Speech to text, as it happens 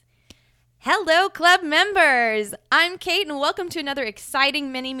Hello, club members! I'm Kate, and welcome to another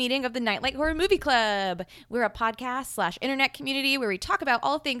exciting mini meeting of the Nightlight Horror Movie Club. We're a podcast/internet community where we talk about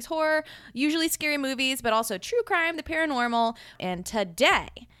all things horror, usually scary movies, but also true crime, the paranormal. And today,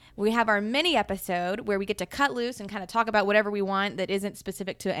 we have our mini episode where we get to cut loose and kind of talk about whatever we want that isn't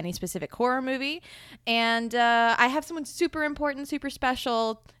specific to any specific horror movie. And I have someone super important, super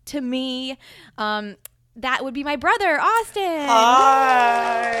special to me. That would be my brother, Austin.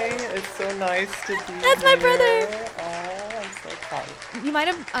 Hi. It's so nice to be That's my brother. Oh, I'm so excited. You might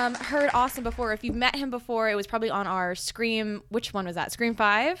have heard Austin before. If you've met him before, it was probably on our Scream. Which one was that? Scream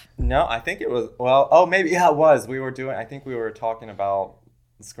 5? No, I think it was, maybe, it was. I think we were talking about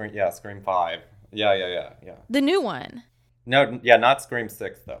Scream 5. Yeah. The new one. No, yeah, not Scream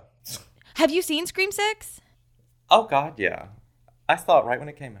 6, though. Have you seen Scream 6? Oh, God, yeah. I saw it right when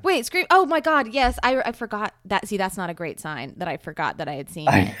it came out. Wait, Scream. Oh, my God. Yes, I forgot that. See, that's not a great sign that I forgot that I had seen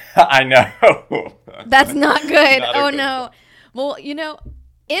it. I know. That's not good. Not Oh, good no. Well,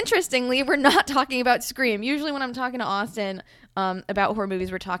 interestingly, we're not talking about Scream. Usually when I'm talking to Austin about horror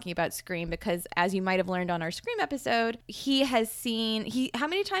movies, we're talking about Scream because, as you might have learned on our Scream episode, he has seen... How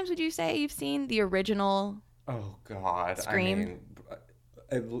many times would you say you've seen the original Oh, God. Scream?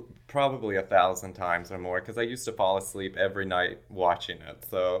 Probably 1,000 times or more, because I used to fall asleep every night watching it.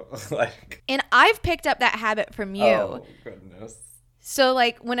 So, And I've picked up that habit from you. Oh, goodness. So,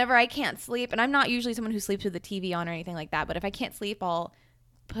 whenever I can't sleep, and I'm not usually someone who sleeps with the TV on or anything like that, but if I can't sleep, I'll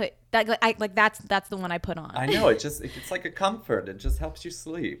put that. That's the one I put on. I know, it's like a comfort. It just helps you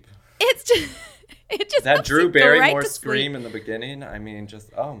sleep. It just that helps Drew you go Barrymore right to scream sleep. in the beginning. I mean,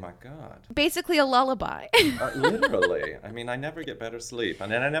 just oh my God. Basically a lullaby. Literally. I mean, I never get better sleep,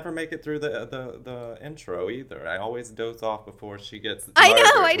 and then I never make it through the intro either. I always doze off before she gets. I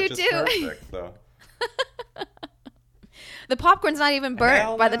know, murdered, I do which is too. Perfect, so. The popcorn's not even burnt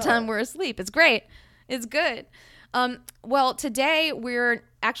Hell by the no. time we're asleep. It's great. It's good. Well, today we're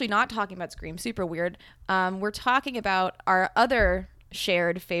actually not talking about Scream. Super weird. We're talking about our other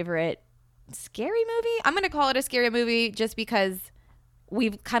shared favorite scary movie. I'm going to call it a scary movie just because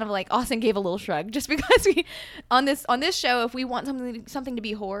we've kind of Austin gave a little shrug just because we on this show, if we want something to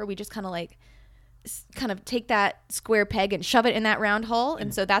be horror, we just kind of take that square peg and shove it in that round hole.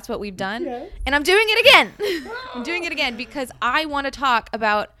 And so that's what we've done. Yes. And I'm doing it again. I'm doing it again because I want to talk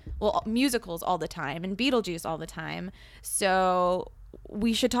about musicals all the time and Beetlejuice all the time. So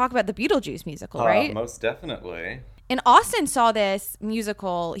we should talk about the Beetlejuice musical, right? Most definitely. And Austin saw this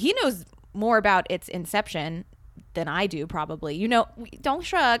musical. He knows more about its inception than I do, probably. Don't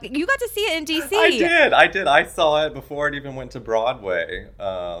shrug. You got to see it in DC. I did. I saw it before it even went to Broadway.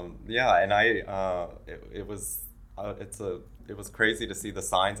 And it was crazy to see the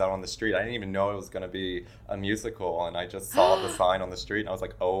signs out on the street. I didn't even know it was going to be a musical, and I just saw the sign on the street, and I was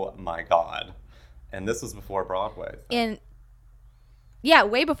like, oh my God. And this was before Broadway. So. And yeah,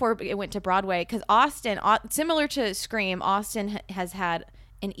 way before it went to Broadway, because Austin, similar to Scream, Austin has had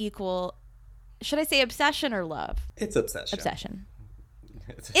an equal, should I say obsession or love? It's obsession. Obsession.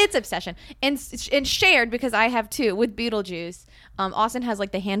 It's obsession. And shared, because I have too, with Beetlejuice. Austin has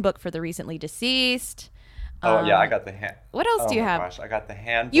the handbook for the recently deceased. Oh, yeah, I got the hand. What else do you have? Gosh, I got the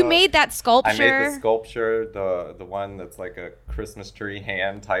handbook. You made that sculpture. I made the sculpture, the one that's like a Christmas tree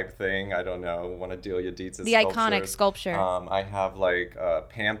hand type thing. I don't know. One of Delia Dietz's The iconic sculpture. I have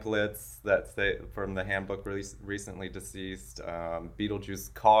pamphlets that say from the handbook recently deceased,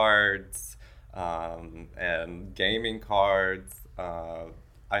 Beetlejuice cards, and gaming cards. I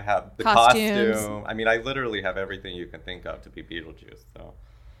have the costume. I mean, I literally have everything you can think of to be Beetlejuice. So.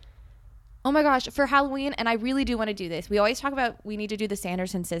 Oh my gosh, for Halloween, and I really do want to do this. We always talk about we need to do the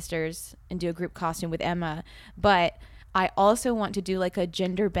Sanderson sisters and do a group costume with Emma, but I also want to do a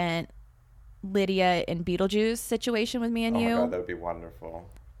gender bent Lydia and Beetlejuice situation with me and you. Oh my God, that would be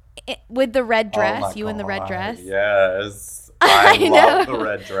wonderful. With the red dress, Oh you in the red dress. Yes. I love the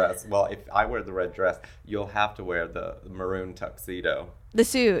red dress. Well, if I wear the red dress, you'll have to wear the maroon tuxedo. The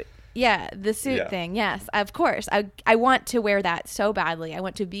suit. Yeah, the suit thing. Yes, of course. I want to wear that so badly. I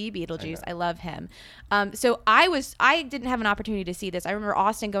want to be Beetlejuice. I love him. So I didn't have an opportunity to see this. I remember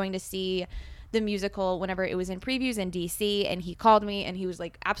Austin going to see the musical whenever it was in previews in DC, and he called me and he was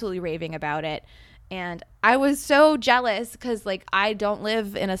absolutely raving about it. And I was so jealous because I don't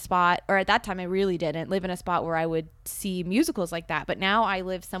live in a spot, or at that time I really didn't live in a spot where I would see musicals like that. But now I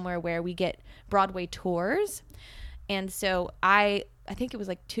live somewhere where we get Broadway tours. And so I think it was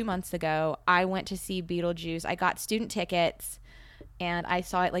 2 months ago, I went to see Beetlejuice. I got student tickets and I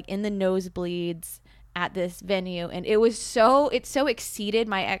saw it in the nosebleeds, at this venue, and it so exceeded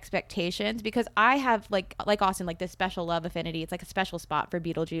my expectations because I have like Austin, like this special love affinity. It's like a special spot for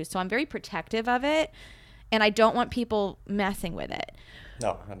Beetlejuice, so I'm very protective of it, and I don't want people messing with it.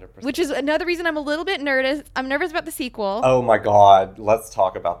 No, 100%. Which is another reason I'm a little bit nervous. I'm nervous about the sequel. Oh my God, let's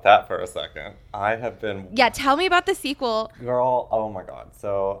talk about that for a second. I have been... Yeah, tell me about the sequel. Girl, oh my God.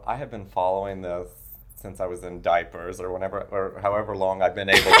 So I have been following this since I was in diapers or however long I've been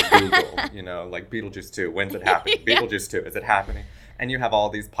able to Google, like Beetlejuice 2, when's it happening? Yeah. Beetlejuice 2, is it happening? And you have all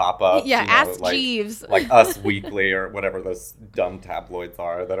these pop-ups. Yeah, Ask Jeeves. Like Us Weekly or whatever those dumb tabloids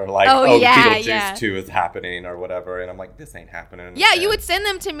are that are like, Beetlejuice 2 is happening or whatever. And I'm like, this ain't happening. Yeah, you would send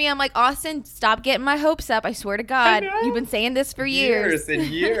them to me. I'm like, Austin, stop getting my hopes up. I swear to God. You've been saying this for years. Years and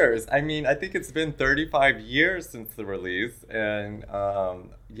years. I mean, I think it's been 35 years since the release. And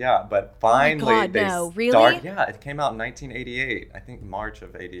but finally Really? Yeah, it came out in 1988. I think March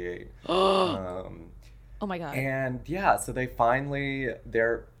of 88. Oh my God. And yeah, so they're finally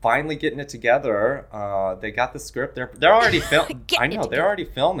getting it together. They got the script. They're already filming. I know they're already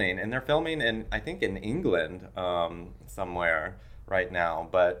filming, and they're filming I think in England somewhere right now.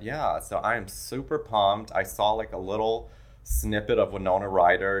 But yeah, so I am super pumped. I saw like a little snippet of Winona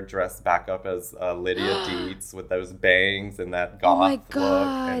Ryder dressed back up as Lydia Dietz with those bangs and that goth look,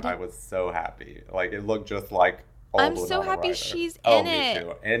 and I was so happy. Like it looked just like. I'm so happy Ryder. She's in it. Me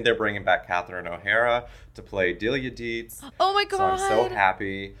too. And they're bringing back Catherine O'Hara to play Delia Dietz. Oh my God. So I'm so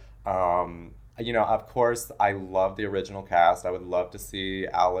happy. Of course, I love the original cast. I would love to see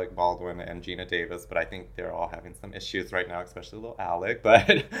Alec Baldwin and Gina Davis, but I think they're all having some issues right now, especially little Alec.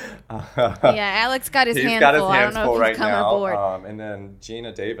 But yeah, Alec's got his hands full. I don't know if he's coming aboard. And then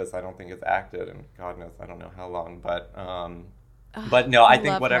Gina Davis, I don't think has acted, and God knows, I don't know how long, but no, I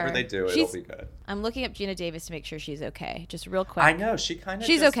think whatever they do, it'll be good. I'm looking up Gina Davis to make sure she's okay. Just real quick. I know. She's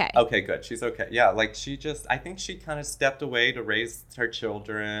okay. Okay, good. She's okay. Yeah, like I think she kind of stepped away to raise her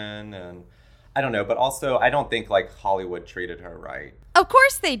children, and I don't know. But also, I don't think like Hollywood treated her right. Of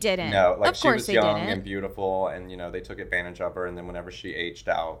course they didn't. No, like she was young and beautiful, and they took advantage of her. And then whenever she aged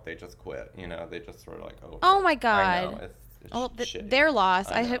out, they just quit. They just sort of like, oh my God. I know. It's their loss.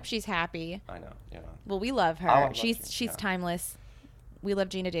 I hope she's happy. I know. Yeah. Well, we love her. She's timeless. We love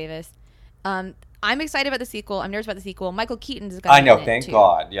Gina Davis. I'm excited about the sequel. I'm nervous about the sequel. Michael Keaton's going to be in it, thank too.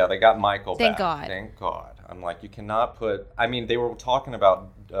 God. Yeah, they got Michael back. Thank God. I'm like, you cannot put... I mean, they were talking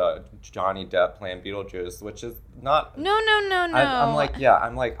about Johnny Depp playing Beetlejuice, which is not... No. I'm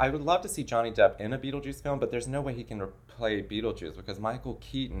like, I would love to see Johnny Depp in a Beetlejuice film, but there's no way he can play Beetlejuice because Michael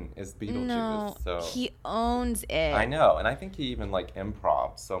Keaton is Beetlejuice. No, so he owns it. I know, and I think he even like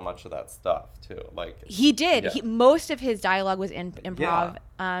improv so much of that stuff too. Like he did. Yeah. Most of his dialogue was in improv.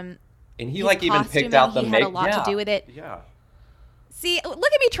 Yeah. And he like even picked out the he had a lot to do with it. Yeah. See, look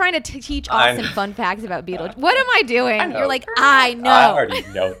at me trying to teach Austin fun facts about Beetlejuice. What am I doing? You're like, I know. I already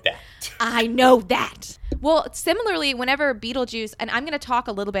know that. I know that. Well, similarly, whenever Beetlejuice, and I'm going to talk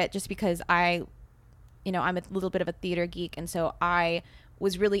a little bit just because I'm a little bit of a theater geek, and so I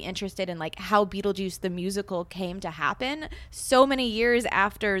was really interested in like how Beetlejuice the musical came to happen so many years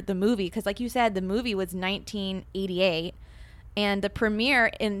after the movie, because like you said, the movie was 1988 and the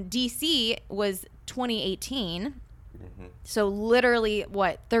premiere in DC was 2018. Mm-hmm. So literally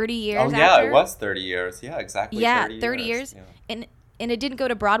 30 years after? Yeah, it was 30 years. Yeah, exactly. Yeah, 30 years. Yeah. And it didn't go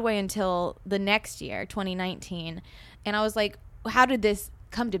to Broadway until the next year, 2019. And I was like, how did this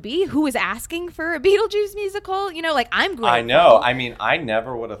come to be? Who was asking for a Beetlejuice musical? I'm grateful. I know. I mean, I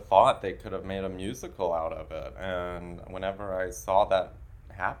never would have thought they could have made a musical out of it. And whenever I saw that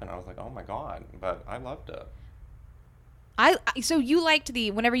happen, I was like, oh my God. But I loved it. So you liked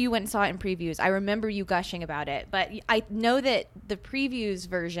whenever you went and saw it in previews, I remember you gushing about it. But I know that the previews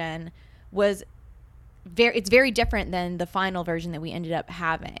version was it's very different than the final version that we ended up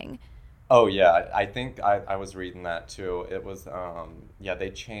having. Oh, yeah. I think I was reading that, too. It was, they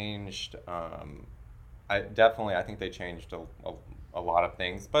changed. I think they changed a lot of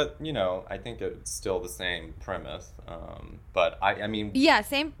things. But, I think it's still the same premise. But, I mean... Yeah,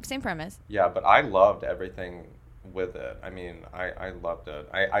 same premise. Yeah, but I loved everything with it. I mean, I loved it.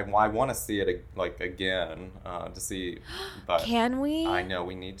 I want to see it, again, to see... But can we? I know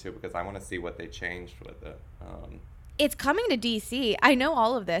we need to, because I want to see what they changed with it. It's coming to DC. I know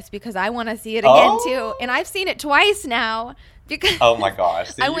all of this because I want to see it again too, and I've seen it twice now. Because oh my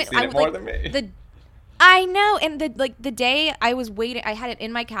gosh, so you've seen it more than me. I know, and the day I was waiting, I had it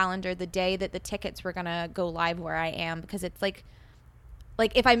in my calendar the day that the tickets were gonna go live where I am, because it's like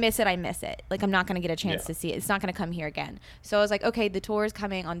if I miss it, I miss it. Like I'm not gonna get a chance to see it. It's not gonna come here again. So I was like, okay, the tour is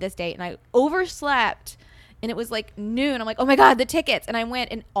coming on this date, and I overslept and it was like noon. I'm like, oh my God, the tickets. And I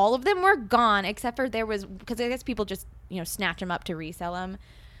went, and all of them were gone except for there was, because I guess people just, snatch them up to resell them.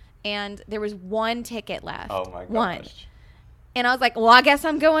 And there was one ticket left. Oh my gosh. One. And I was like, well, I guess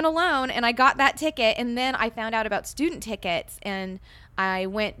I'm going alone. And I got that ticket. And then I found out about student tickets. And I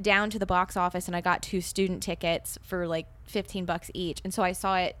went down to the box office and I got 2 student tickets for like $15 each. And so I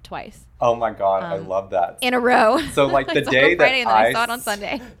saw it twice. Oh my God. I love that. In a row. So like the day that I saw it on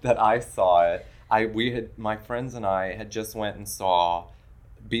Sunday. That I saw it, my friends and I had just went and saw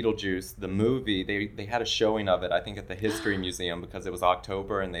Beetlejuice, the movie. They had a showing of it, I think, at the History Museum, because it was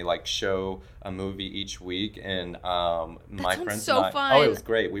October and they like show a movie each week. And my friends so and I, fun. oh, it was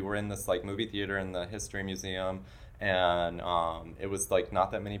great. We were in this like movie theater in the History Museum, and it was like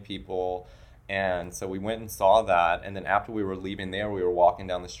not that many people. And so we went and saw that. And then after we were leaving there, we were walking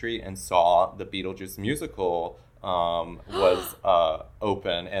down the street and saw the Beetlejuice musical was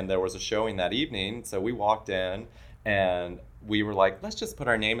open, and there was a showing that evening. So we walked in and we were like, let's just put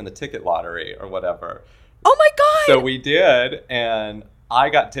our name in the ticket lottery or whatever. Oh my God. So we did, and I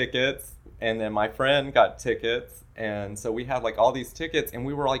got tickets, and then my friend got tickets. And so we had like all these tickets, and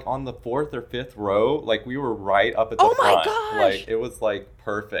we were like on the 4th or 5th row. Like we were right up at the front. Oh my gosh. Like it was like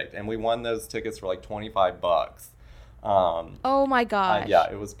perfect. And we won those tickets for like $25. Oh my gosh.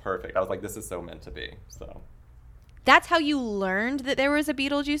 Yeah, it was perfect. I was like, this is so meant to be. So that's how you learned that there was a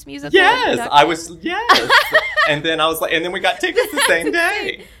Beetlejuice musical? Yes, yes. And then I was like, and then we got tickets the same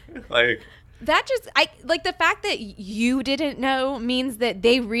day. Like that just, like the fact that you didn't know means that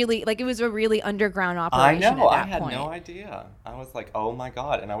they really, like it was a really underground operation. I know, at that I had point. no idea. I was like, oh my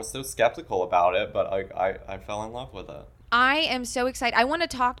God. And I was so skeptical about it, but I fell in love with it. I am so excited. I want to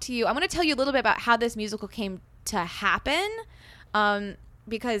talk to you. I want to tell you a little bit about how this musical came to happen.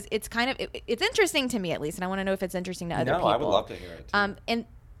 Because it's kind of, it's interesting to me at least, and I want to know if it's interesting to other people. No, I would love to hear it too. And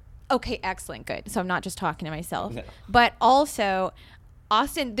okay, excellent, good. So I'm not just talking to myself. No. But also,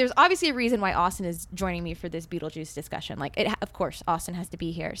 Austin, there's obviously a reason why Austin is joining me for this Beetlejuice discussion. Like, of course, Austin has to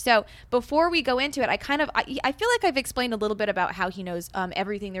be here. So before we go into it, I feel like I've explained a little bit about how he knows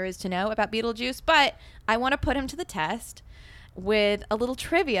everything there is to know about Beetlejuice, but I want to put him to the test with a little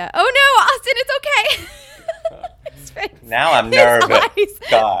trivia. Oh no, Austin, it's okay. Now I'm nervous.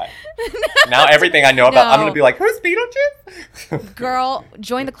 God. Now everything I know about, I'm going to be like, who's Beetlejuice? Girl,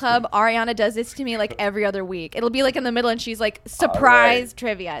 join the club. Ariana does this to me like every other week. It'll be like in the middle and she's like, surprise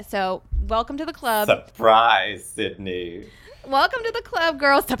trivia. So welcome to the club. Surprise, Sydney. Welcome to the club,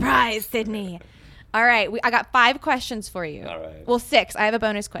 girl. Surprise, Sydney. All right. I got 5 questions for you. All right. Well, 6. I have a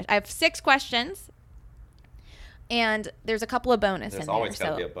bonus question. I have 6 questions. And there's a couple of bonus in there. There's always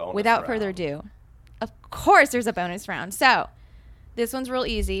got to be a bonus without round. further ado, of course there's a bonus round. So this one's real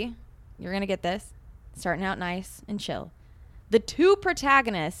easy. You're going to get this. Starting out nice and chill. The 2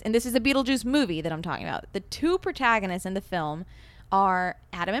 protagonists, and this is a Beetlejuice movie that I'm talking about. The 2 protagonists in the film are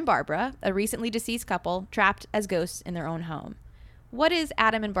Adam and Barbara, a recently deceased couple trapped as ghosts in their own home. What is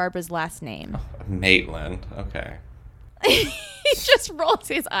Adam and Barbara's last name? Maitland. Okay. He just rolls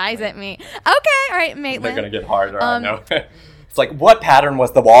his eyes at me. Okay, all right, Maitland. They're going to get harder, I know. It's like, what pattern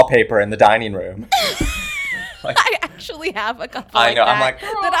was the wallpaper in the dining room? Like, I actually have a couple I know, like that. I'm like,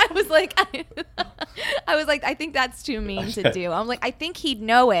 that I was like, I think that's too mean to do. I'm like, I think he'd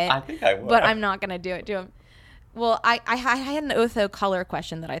know it. I think I would. But I'm not going to do it to him. Well, I had an Otho color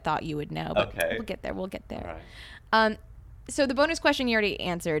question that I thought you would know. But okay. We'll get there. All right. So the bonus question you already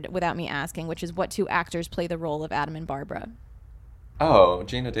answered without me asking, which is what 2 actors play the role of Adam and Barbara? Oh,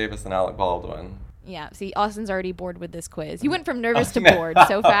 Gina Davis and Alec Baldwin. Yeah, see, Austin's already bored with this quiz. You went from nervous to bored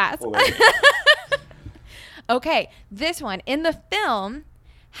so fast. Okay, this one. In the film,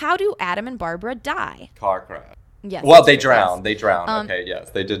 how do Adam and Barbara die? Car crash. Yes. Well, they drowned. They drowned. Okay, yes.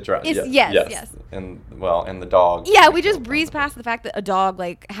 They did drown. Yes. And the dog. Yeah, we just breezed past the fact that a dog,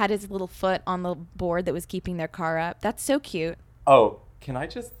 like, had his little foot on the board that was keeping their car up. That's so cute. Oh, can I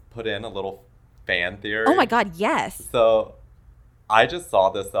just put in a little fan theory? Oh, my God, yes. So I just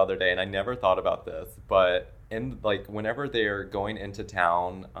saw this the other day, and I never thought about this, but whenever they're going into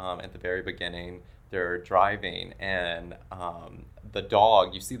town at the very beginning, they're driving, and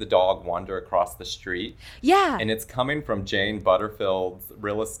you see the dog wander across the street. Yeah. And it's coming from Jane Butterfield's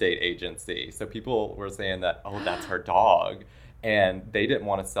real estate agency. So people were saying that, oh, that's her dog. And they didn't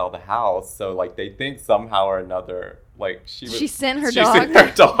want to sell the house. So, like, they think somehow or another, like, she sent her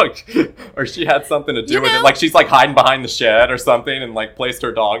dog. Or she had something to do with it. Like, she's, like, hiding behind the shed or something and, like, placed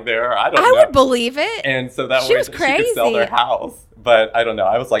her dog there. I don't know. I would believe it. And so that way she could sell their house. But I don't know.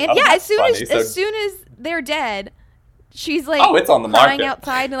 I was like, as soon as they're dead, she's like, it's on the market. Crying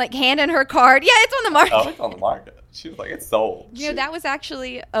outside and like handing her card. Yeah, it's on the market. Oh, it's on the market. She was like, it's sold. That was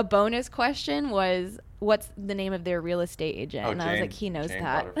actually a bonus question. Was what's the name of their real estate agent. And I was like, he knows Jane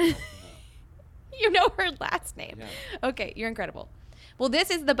that. You know her last name. Yeah. Okay, you're incredible. Well, this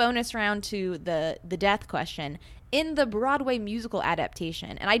is the bonus round to the death question. In the Broadway musical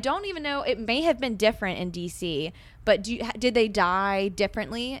adaptation, and I don't even know, it may have been different in DC, but did they die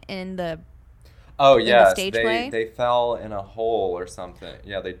differently in the stage play? They fell in a hole or something.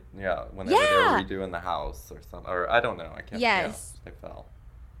 Yeah, when they were redoing the house or something, or I don't know. I can't. Yes, they fell.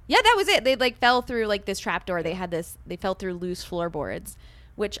 Yeah, that was it. They like fell through like this trapdoor. They fell through loose floorboards,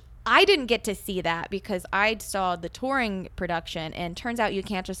 which I didn't get to see that because I saw the touring production, and turns out you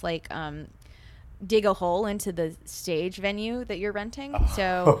can't just like dig a hole into the stage venue that you're renting.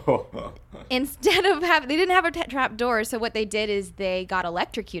 So instead of they didn't have a trap door. So what they did is they got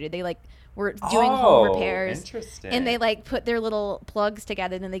electrocuted. They like were doing home repairs. Interesting. And they like put their little plugs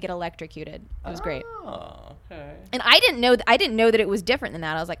together and then they get electrocuted. It was great. Oh, okay. And I didn't know that it was different than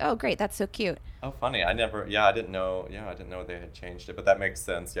that. I was like, oh great, that's so cute. Oh, funny. I didn't know they had changed it, but that makes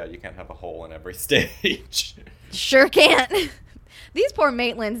sense. Yeah, you can't have a hole in every stage. Sure can't. These poor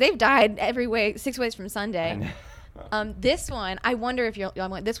Maitlands, they've died 6 ways from Sunday. This one, I wonder if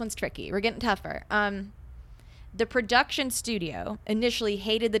this one's tricky. We're getting tougher. The production studio initially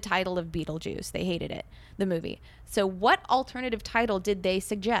hated the title of Beetlejuice. They hated it, the movie. So what alternative title did they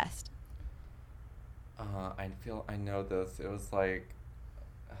suggest? I know this. It was like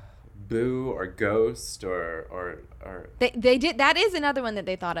Boo or Ghost or they did. That is another one that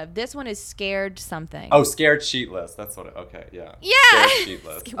they thought of. This one is Scared something. Oh, Scared Sheetless. That's what okay, yeah. Yeah. Scared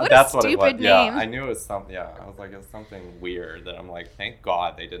Sheetless. What that's a stupid what it was. name. Yeah, I knew it was something. Yeah, I was like, it's something weird that I'm like, thank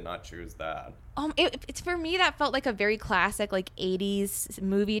God they did not choose that. It's for me that felt like a very classic like 80s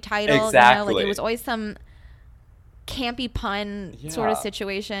movie title. Exactly. You know? Like it was always some campy pun sort of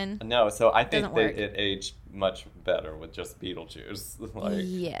situation. No, so I think that it aged much better with just Beetlejuice.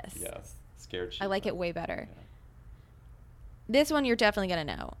 Yes, Scared Sheetless. I like it way better. Yeah. This one you're definitely gonna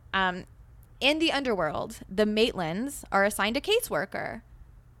know. In the underworld, the Maitlands are assigned a caseworker.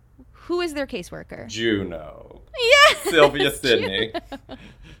 Who is their caseworker? Juno. Yes, Sylvia Sidney.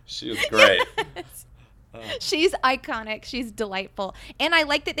 She was great. Yes. She's iconic. She's delightful. And I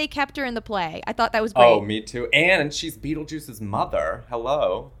like that they kept her in the play. I thought that was great. Oh, me too. And she's Beetlejuice's mother.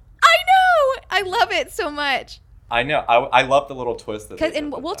 Hello. I know. I love it so much. I know. I love the little twist that they did.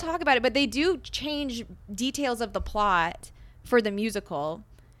 And we'll talk about it, but they do change details of the plot for the musical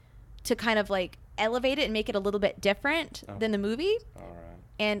to kind of like elevate it and make it a little bit different than the movie. All right.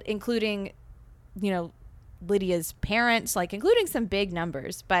 And including, Lydia's parents, like including some big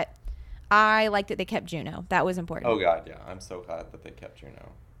numbers, but I like that they kept Juno. That was important. Oh God, yeah. I'm so glad that they kept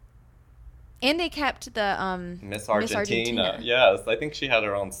Juno. And they kept the Miss Argentina. Yes, I think she had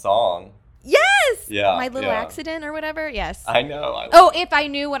her own song. Yes. Yeah. My Little Accident or whatever. Yes. I know. If I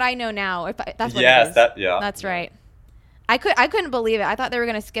knew what I know now. That's what it is. That's right. I couldn't believe it. I thought they were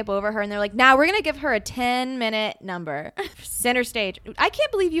gonna skip over her, and they're like, "Now we're gonna give her a 10-minute number, center stage." I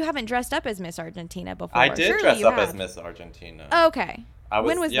can't believe you haven't dressed up as Miss Argentina before. I did dress up as Miss Argentina. Okay.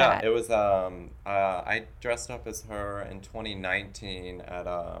 When was that? Yeah, it was. I dressed up as her in 2019 at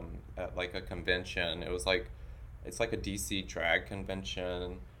like a convention. It was like, it's like a DC drag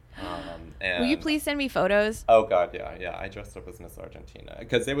convention. And will you please send me photos? Oh God, yeah. I dressed up as Miss Argentina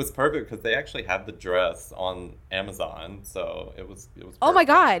because it was perfect because they actually have the dress on Amazon, so it was. Perfect. Oh my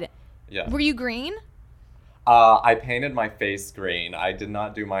God. Yeah. Were you green? I painted my face green. I did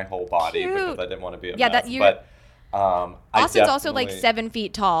not do my whole body because I didn't want to be a mess. But Austin's also like 7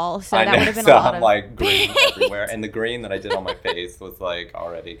 feet tall, so that would have been so a lot I'm like green everywhere, and the green that I did on my face was like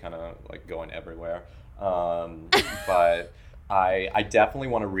already kind of like going everywhere. But I definitely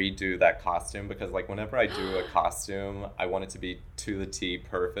want to redo that costume because like whenever I do a costume, I want it to be to the T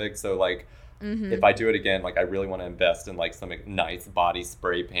perfect. So like if I do it again, like I really want to invest in like some nice body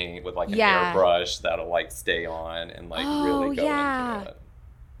spray paint with like an airbrush that'll like stay on and like really go into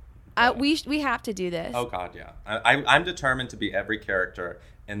it. We have to do this. Oh God, yeah. I'm determined to be every character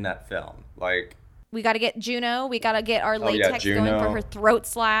in that film. Like we got to get Juno. We got to get our latex going for her throat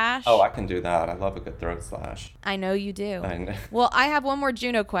slash. Oh, I can do that. I love a good throat slash. I know you do. I know. Well, I have one more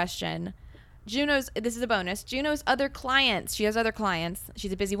Juno question. This is a bonus. Juno's other clients. She has other clients.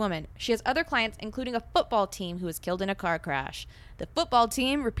 She's a busy woman. She has other clients, including a football team who was killed in a car crash. The football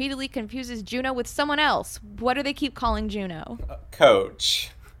team repeatedly confuses Juno with someone else. What do they keep calling Juno?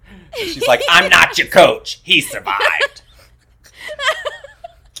 Coach. She's like, I'm not your coach. He survived.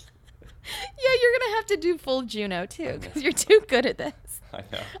 Yeah, you're going to have to do full Juno, too, because you're too good at this. I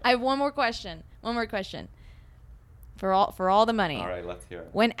know. I have one more question. For all the money. All right, let's hear it.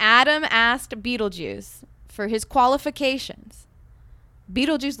 When Adam asked Beetlejuice for his qualifications,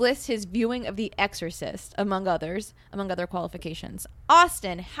 Beetlejuice lists his viewing of The Exorcist, among other qualifications.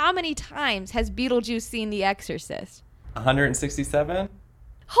 Austin, how many times has Beetlejuice seen The Exorcist? 167?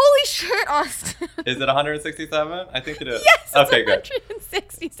 Holy shit, Austin. Is it 167? I think it is. Yes, it's okay,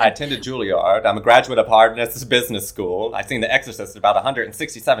 167. Good. I attended Juilliard. I'm a graduate of Harvard's business school. I've seen The Exorcist about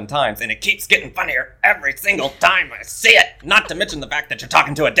 167 times, and it keeps getting funnier every single time I see it. Not to mention the fact that you're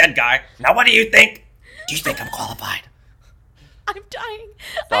talking to a dead guy. Now, what do you think? Do you think I'm qualified? I'm dying.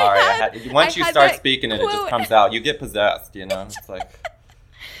 Sorry. Once you start speaking and it just comes out, you get possessed, you know? It's like...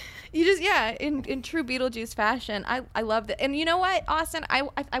 You just, in true Beetlejuice fashion, I love that. And you know what, Austin,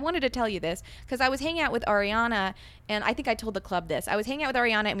 I wanted to tell you this because I was hanging out with Ariana, and I think I told the club this. I was hanging out with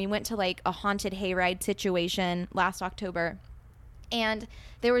Ariana, and we went to like a haunted hayride situation last October. And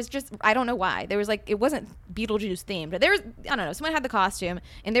there was just, I don't know why, there was like, it wasn't Beetlejuice themed, but there was, I don't know, someone had the costume,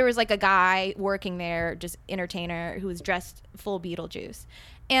 and there was like a guy working there, just entertainer, who was dressed full Beetlejuice.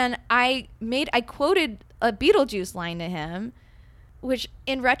 And I quoted a Beetlejuice line to him, which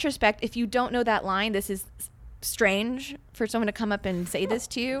in retrospect, if you don't know that line, this is strange for someone to come up and say this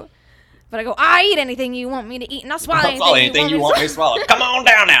to you. But I go, I eat anything you want me to eat, and I'll swallow anything you want me to swallow. Come on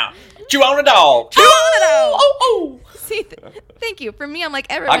down now. Chew on a dog. Chew on a dog. Oh. See, thank you. For me, I'm like,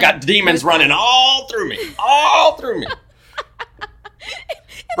 everyone. I got demons running all through me. All through me.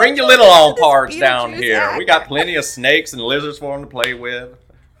 Bring your little old parts down here. We got plenty of snakes and lizards for them to play with.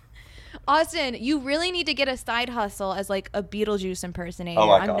 Austin, you really need to get a side hustle as like a Beetlejuice impersonator. Oh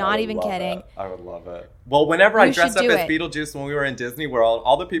my God, I'm not even kidding. It. I would love it. Well, whenever I dressed up as Beetlejuice when we were in Disney World,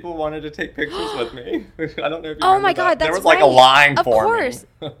 all the people wanted to take pictures with me. I don't know if you remember my God, that. that's There was like a line for me. Of course.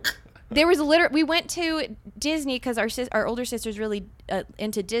 There was we went to Disney because our older sister's really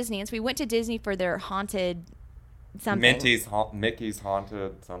into Disney, and so we went to Disney for their haunted something. Mickey's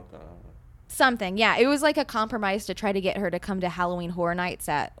haunted something. Something, yeah. It was like a compromise to try to get her to come to Halloween Horror Nights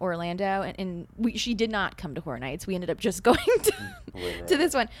at Orlando, and she did not come to Horror Nights. We ended up just going to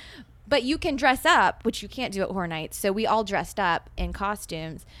this one. But you can dress up, which you can't do at Horror Nights. So we all dressed up in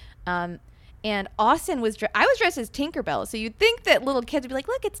costumes. And Austin was I was dressed as Tinkerbell. So you'd think that little kids would be like,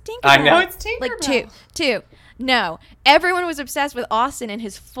 look, it's Tinkerbell. I know, it's Tinkerbell. Like two. No. Everyone was obsessed with Austin in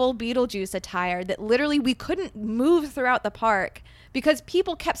his full Beetlejuice attire that literally we couldn't move throughout the park because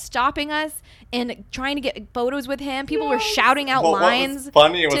people kept stopping us and trying to get photos with him. People were shouting out lines.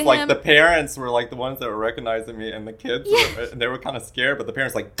 What was funny was like the parents were like the ones that were recognizing me, and the kids they were kind of scared, but the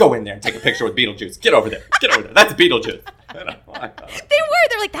parents were like, go in there and take a picture with Beetlejuice. Get over there. That's Beetlejuice. They're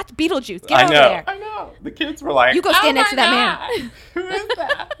like, that's Beetlejuice. Get over there. I know. The kids were like, you go stand next to that man. Who is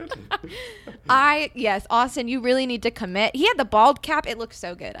that? Yes, Austin, you really need to commit. He had the bald cap. It looked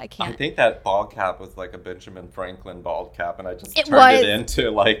so good. I can't. I think that bald cap was like a Benjamin Franklin bald cap, and I just turned it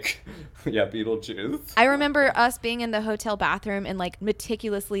into like, Beetlejuice. I remember us being in the hotel bathroom and like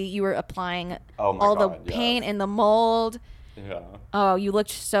meticulously you were applying the paint and the mold. Yeah. Oh, you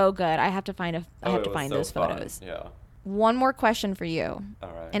looked so good. I have to find those photos. Yeah. One more question for you. All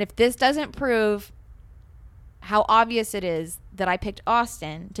right. And if this doesn't prove how obvious it is that I picked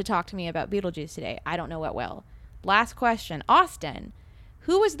Austin to talk to me about Beetlejuice today, I don't know what will. Last question. Austin,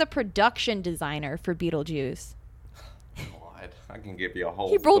 who was the production designer for Beetlejuice? I can give you a whole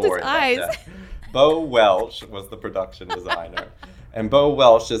story. He rolled his eyes. Bo Welch was the production designer. And Bo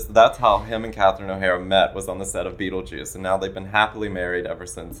Welch, that's how him and Catherine O'Hara met, was on the set of Beetlejuice. And now they've been happily married ever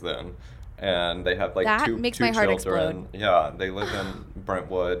since then. And they have like two children. Heart explode. Yeah, they live in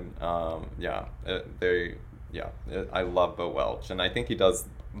Brentwood. I love Bo Welch. And I think he does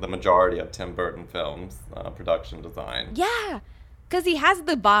the majority of Tim Burton films, production design. Yeah. Because he has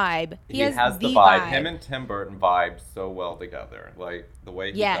the vibe. He has the vibe. Him and Tim Burton vibe so well together. Like, the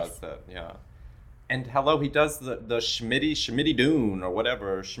way he does it. Yeah. And he does the Schmitty Doon or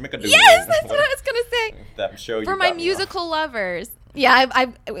whatever. Schmickadoon. Yes, that's what I was going to say. That show for my musical lovers. Yeah,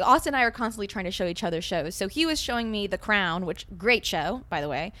 Austin and I are constantly trying to show each other shows. So he was showing me The Crown, which, great show, by the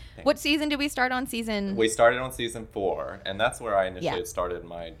way. Thanks. What season did we start on? We started on season 4, and that's where I initially started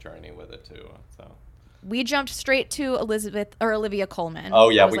my journey with it, too. So we jumped straight to Olivia Colman. Oh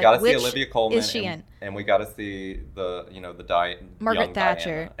yeah, we got to see Olivia Colman. Is she in? And we got to see the Margaret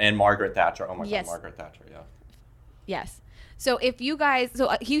Thatcher Diana. And Margaret Thatcher. Oh my God, Margaret Thatcher. Yeah. Yes. So if you guys,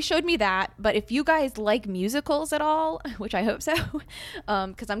 he showed me that, but if you guys like musicals at all, which I hope so,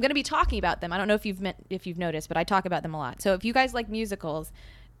 because I'm going to be talking about them. I don't know if you've noticed, but I talk about them a lot. So if you guys like musicals,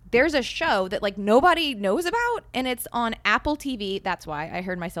 there's a show that like nobody knows about, and it's on Apple TV. That's why I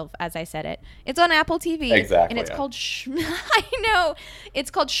heard myself as I said it. It's on Apple TV. Exactly. And it's called I know.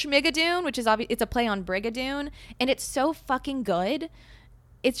 It's called Schmigadoon, which is it's a play on Brigadoon, and it's so fucking good.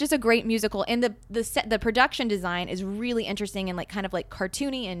 it's just a great musical, and the production design is really interesting and like kind of like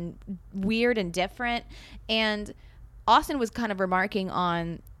cartoony and weird and different. And Austin was kind of remarking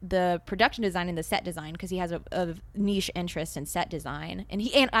on the production design and the set design because he has a niche interest in set design, and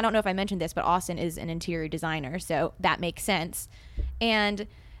I don't know if I mentioned this, but Austin is an interior designer, so that makes sense. And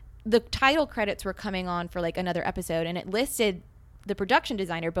the title credits were coming on for like another episode, and it listed the production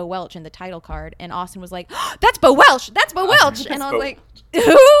designer, Bo Welch, in the title card, and Austin was like, oh, that's Bo Welch! That's Bo Welch! And I was like,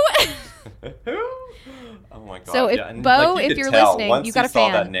 who? Who? Oh my god! So if Bo, if you're listening, you got a fan.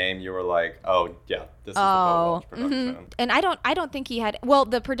 Once you saw that name, you were like, oh yeah, this is the Bo Welch production. Mm-hmm. And I don't think he had. Well,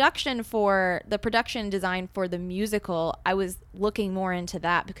 the production design for the musical, I was looking more into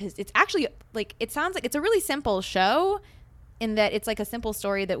that because it's actually like it sounds like it's a really simple show, in that it's like a simple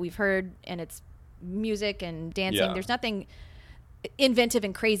story that we've heard, and it's music and dancing. Yeah. There's nothing inventive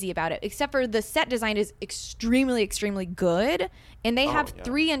and crazy about it, except for the set design is extremely, extremely good, and they have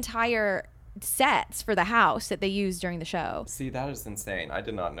 3 entire sets for the house that they use during the show. See, that is insane. I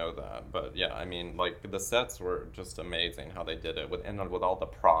did not know that, but yeah, I mean, like the sets were just amazing how they did it with all the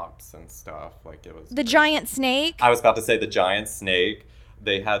props and stuff. Like it was the giant snake. I was about to say the giant snake.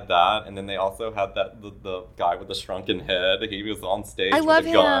 They had that, and then they also had that the guy with the shrunken head. He was on stage with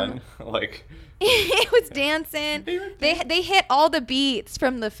a gun. Like he was dancing. They hit all the beats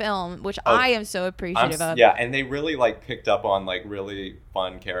from the film, which I am so appreciative of. Yeah, and they really like picked up on like really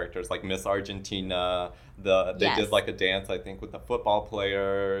fun characters like Miss Argentina. They did like a dance, I think, with the football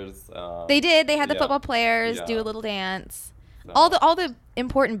players. They did. They had the football players do a little dance. So. All the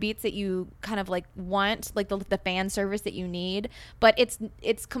important beats that you kind of like want, like the fan service that you need, but it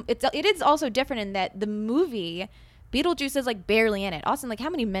is also different in that the movie Beetlejuice is like barely in it. Austin, like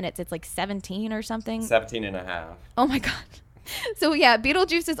how many minutes? It's like 17 or something. 17 and a half. Oh my god. So yeah,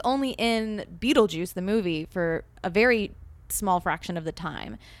 Beetlejuice is only in Beetlejuice the movie for a very small fraction of the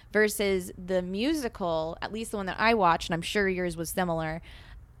time, versus the musical, at least the one that I watched, and I'm sure yours was similar.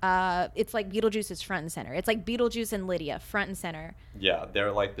 It's like Beetlejuice is front and center. It's like Beetlejuice and Lydia, front and center. Yeah,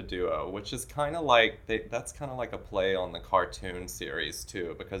 they're like the duo, which is kind of like that's kind of like a play on the cartoon series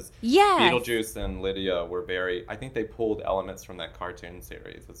too, because Beetlejuice and Lydia were I think they pulled elements from that cartoon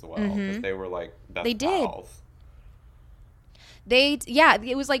series as well, because they were like best pals.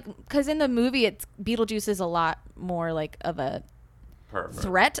 It was like, because in the movie Beetlejuice is a lot more like of a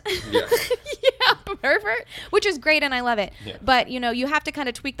threat. Yeah. Pervert, which is great, and I love it. Yeah. But you have to kind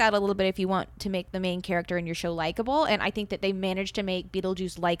of tweak that a little bit if you want to make the main character in your show likable, and I think that they managed to make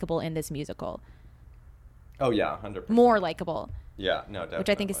Beetlejuice likable in this musical. Oh yeah, 100%. More likable. Yeah, no, definitely. Which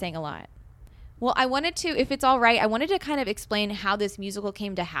I think is saying a lot. Well, I wanted to, if it's all right, I wanted to kind of explain how this musical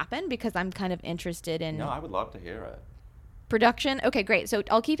came to happen, because I'm kind of interested in. No, I would love to hear it. Production. Okay, great. So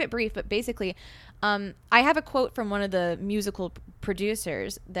I'll keep it brief, but basically, I have a quote from one of the musical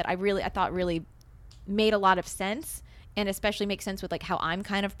producers that I thought really made a lot of sense, and especially makes sense with like how I'm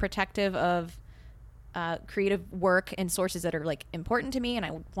kind of protective of creative work and sources that are like important to me, and I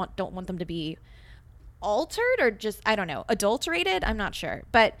don't want them to be altered or just, I don't know, adulterated. I'm not sure,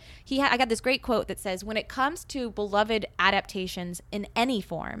 but I got this great quote that says, "When it comes to beloved adaptations in any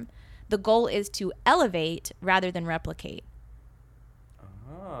form, the goal is to elevate rather than replicate."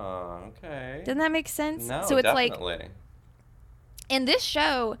 Oh, okay. Doesn't that make sense? No, so it's definitely. Like, and this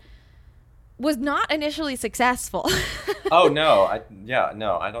show was not initially successful. Oh no, I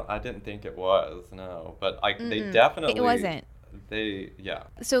didn't think it was. No, but they definitely. It wasn't.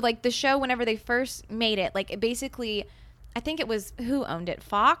 So like the show, whenever they first made it, like it basically, I think it was, who owned it?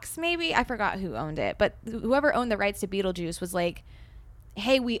 Fox, maybe? I forgot who owned it, but whoever owned the rights to Beetlejuice was like,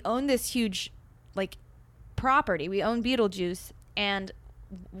 "Hey, we own this huge like property. We own Beetlejuice, and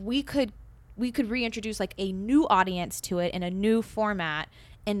we could reintroduce like a new audience to it in a new format,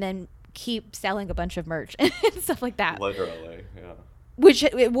 and then keep selling a bunch of merch and stuff like that." Literally, yeah. Which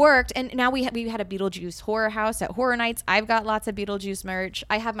it worked, and now we had a Beetlejuice horror house at Horror Nights. I've got lots of Beetlejuice merch.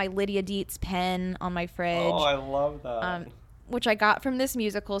 I have my Lydia Dietz pen on my fridge. Oh, I love that. Which I got from this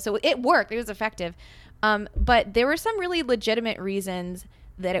musical, so it worked. It was effective, but there were some really legitimate reasons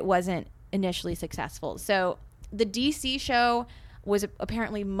that it wasn't initially successful. So the DC show was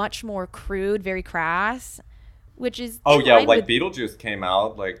apparently much more crude, very crass, which is like Beetlejuice came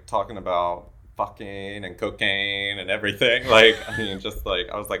out like talking about fucking and cocaine and everything. Like, I mean, just like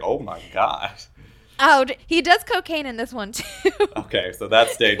I was like, oh my god. Oh, he does cocaine in this one too. Okay, so that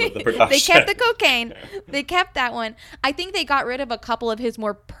stayed with the production. They kept the cocaine. They kept that one. I think they got rid of a couple of his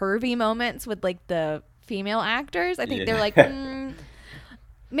more pervy moments with like the female actors. I think they're like,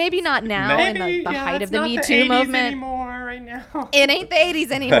 maybe not now in the height of the Me Too movement. Anymore right now. It ain't the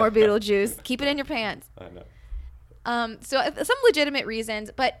 80s anymore, Beetlejuice. Keep it in your pants. I know. So some legitimate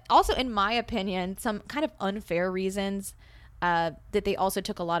reasons, but also in my opinion, some kind of unfair reasons that they also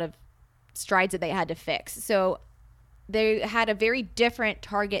took a lot of strides that they had to fix. So they had a very different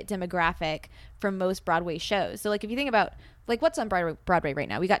target demographic from most Broadway shows. So like if you think about like what's on Broadway right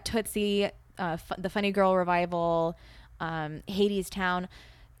now, we got Tootsie, the Funny Girl revival, Hades Town.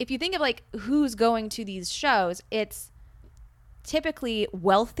 If you think of like who's going to these shows, it's typically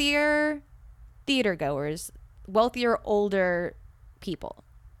wealthier theater goers, wealthier older people,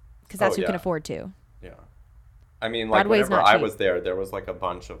 because that's who can afford to. Yeah. I mean, like Broadway's whenever I was there was like a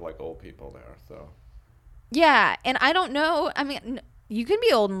bunch of like old people there. So. Yeah, and I don't know. I mean, you can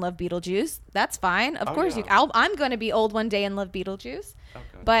be old and love Beetlejuice. That's fine. Of course, I'm going to be old one day and love Beetlejuice. Okay.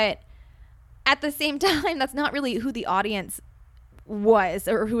 But at the same time, that's not really who the audience was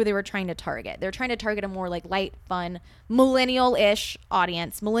or who they were trying to target. They're trying to target a more like light, fun, millennial-ish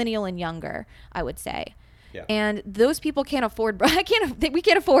audience, millennial and younger, I would say. Yeah. And those people can't afford. We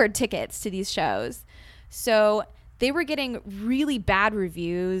can't afford tickets to these shows, so they were getting really bad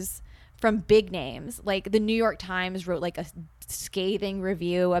reviews from big names. Like the New York Times wrote like a scathing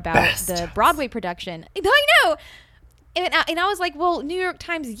review about the Broadway production. I know. And I was like, well, New York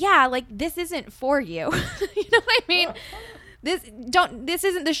Times, yeah, like this isn't for you. You know what I mean? This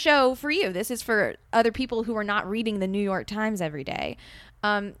isn't the show for you. This is for other people who are not reading the New York Times every day.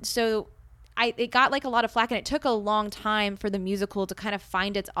 So it got like a lot of flack, and it took a long time for the musical to kind of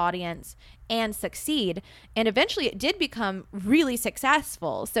find its audience and succeed. And eventually it did become really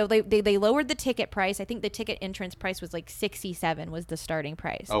successful. So they lowered the ticket price. I think the ticket entrance price was like $67 was the starting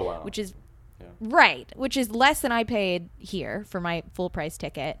price. Oh, wow. Which is right, which is less than I paid here for my full price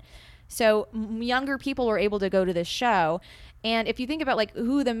ticket. So younger people were able to go to this show. And if you think about like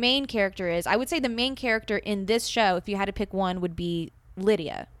who the main character is, I would say the main character in this show, if you had to pick one, would be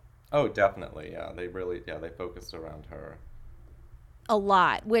Lydia. Oh, definitely. Yeah, they focused around her a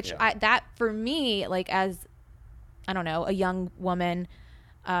lot, which that for me, like as, I don't know, a young woman,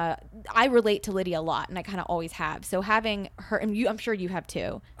 I relate to Lydia a lot, and I kind of always have. So having her, and I'm sure you have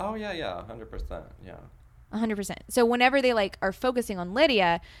too. Oh yeah, 100%, yeah. 100%. So whenever they like are focusing on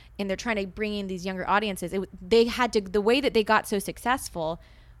Lydia and they're trying to bring in these younger audiences, the way that they got so successful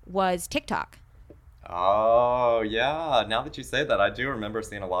was TikTok. Oh yeah, now that you say that, I do remember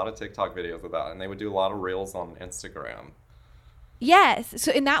seeing a lot of TikTok videos of that, and they would do a lot of reels on Instagram. Yes.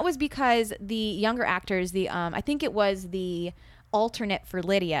 So, and that was because the younger actors, I think it was the alternate for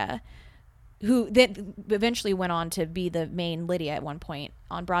Lydia, who then eventually went on to be the main Lydia at one point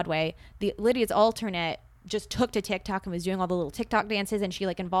on Broadway. Lydia's alternate just took to TikTok and was doing all the little TikTok dances, and she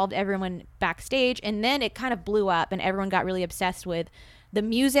like involved everyone backstage, and then it kind of blew up and everyone got really obsessed with the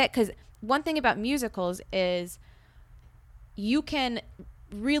music. Because one thing about musicals is you can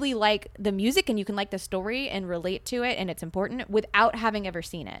really like the music and you can like the story and relate to it, and it's important without having ever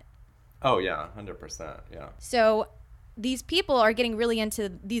seen it. Oh yeah, 100%, yeah. So these people are getting really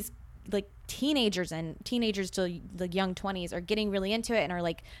into these, like teenagers to the young 20s are getting really into it and are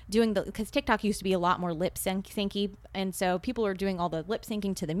like doing because TikTok used to be a lot more lip syncy, and so people are doing all the lip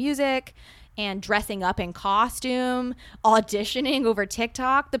syncing to the music and dressing up in costume, auditioning over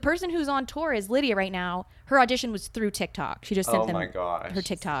TikTok. The person who's on tour is Lydia right now. Her audition was through TikTok. She just sent them her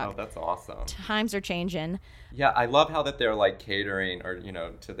TikTok. Oh, that's awesome. Times are changing. Yeah, I love how that they're like catering or,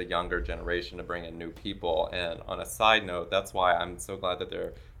 to the younger generation to bring in new people. And on a side note, that's why I'm so glad that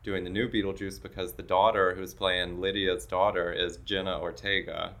they're doing the new Beetlejuice, because the daughter who's playing Lydia's daughter is Jenna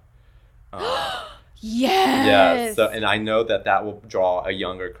Ortega. Yes. Yeah. So, and I know that will draw a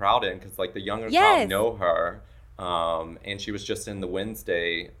younger crowd in, because like the younger crowd know her. And she was just in the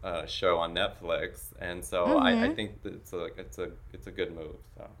Wednesday show on Netflix, and so I think that it's a good move.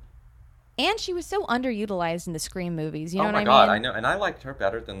 So. And she was so underutilized in the Scream movies. You know what I mean? Oh my God, I know, and I liked her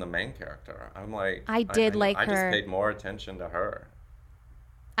better than the main character. I'm like, I just paid more attention to her.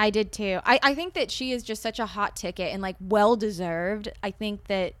 I did too. I think that she is just such a hot ticket and like well deserved. I think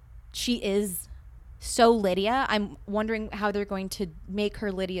that she is so Lydia. I'm wondering how they're going to make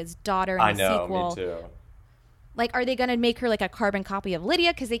her Lydia's daughter in the sequel. Me too. Like, are they going to make her like a carbon copy of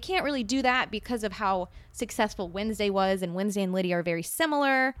Lydia? Because they can't really do that because of how successful Wednesday was, and Wednesday and Lydia are very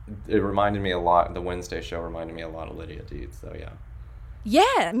similar. It reminded me a lot. The Wednesday show reminded me a lot of Lydia Deeds. So yeah.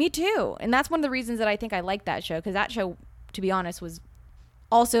 Yeah, me too. And that's one of the reasons that I think I like that show, because that show, to be honest, was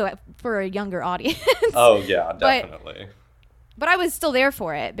also for a younger audience. Oh yeah, definitely. But I was still there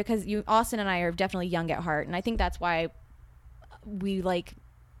for it, because Austin and I are definitely young at heart, and I think that's why we like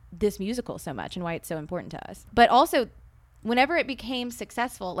this musical so much and why it's so important to us. But also, whenever it became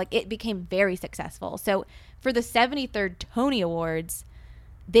successful, like it became very successful. So for the 73rd Tony Awards,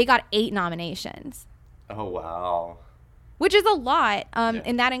 they got 8 nominations. Oh, wow. Which is a lot, Yeah.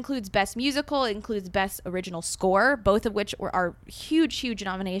 and that includes Best Musical, it includes Best Original Score, both of which are huge, huge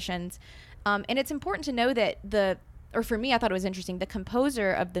nominations. And it's important to know that or for me, I thought it was interesting, the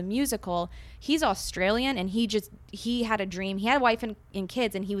composer of the musical, he's Australian, and he had a dream. He had a wife and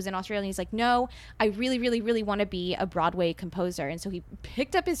kids, and he was in Australia, and he's like, no, I really, really, really want to be a Broadway composer. And so he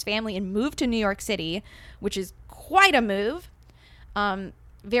picked up his family and moved to New York City, which is quite a move.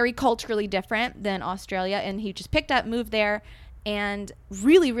 Very culturally different than Australia, and he just picked up, moved there, and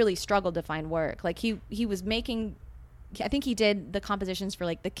really, really struggled to find work. Like he was making, I think he did the compositions for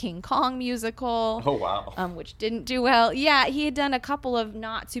like the King Kong musical. Oh, wow. Which didn't do well. Yeah, he had done a couple of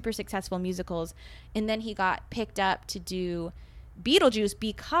not super successful musicals, and then he got picked up to do Beetlejuice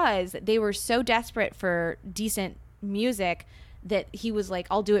because they were so desperate for decent music that he was like,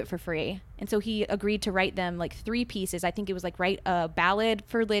 I'll do it for free. And so he agreed to write them like 3 pieces. I think it was like write a ballad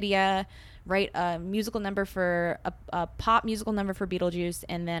for Lydia, write a musical number for a pop musical number for Beetlejuice,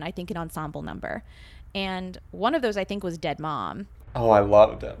 and then I think an ensemble number. And one of those I think was Dead Mom. Oh, I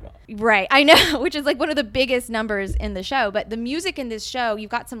love Dead Mom. Right, I know, which is like one of the biggest numbers in the show. But the music in this show, you've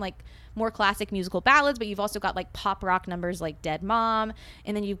got some like more classic musical ballads, but you've also got like pop rock numbers like Dead Mom,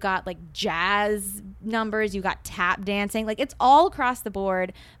 and then you've got like jazz numbers, you've got tap dancing. Like it's all across the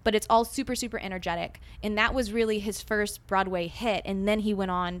board, but it's all super, super energetic. And that was really his first Broadway hit. And then he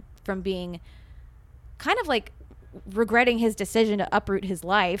went on from being kind of like regretting his decision to uproot his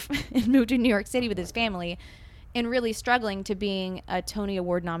life and move to New York City with his family, and really struggling to being a Tony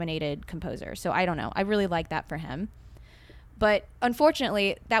Award nominated composer. So I don't know. I really like that for him. But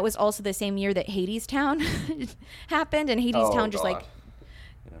unfortunately, that was also the same year that Hadestown happened, and Hadestown just like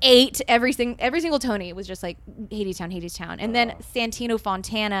ate every single Tony. It was just like Hadestown. And then Santino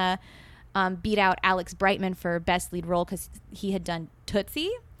Fontana beat out Alex Brightman for Best Lead Role because he had done Tootsie,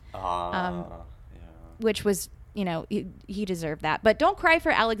 which was, you know, he deserved that. But don't cry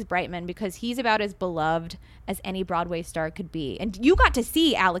for Alex Brightman because he's about as beloved as any Broadway star could be. And you got to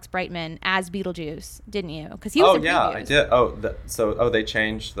see Alex Brightman as Beetlejuice, didn't you? Because he was in previews. I did. They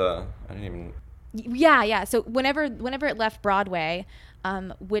changed I didn't even. Yeah. So whenever it left Broadway,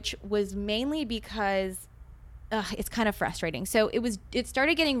 which was mainly because it's kind of frustrating. So it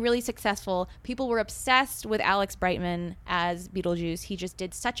started getting really successful. People were obsessed with Alex Brightman as Beetlejuice. He just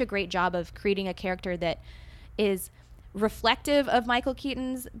did such a great job of creating a character that is reflective of Michael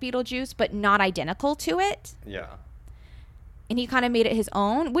Keaton's Beetlejuice, but not identical to it. Yeah. And he kind of made it his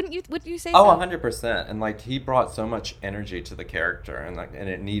own. Wouldn't you say so? Oh, 100%. And like he brought so much energy to the character, and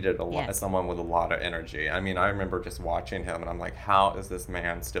it needed someone with a lot of energy. I mean, I remember just watching him and I'm like, how is this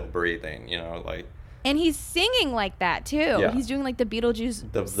man still breathing? You know, like. And he's singing like that too. Yeah. He's doing like the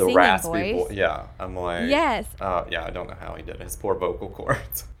Beetlejuice the singing raspy voice. Yeah. I'm like, yes. I don't know how he did it. His poor vocal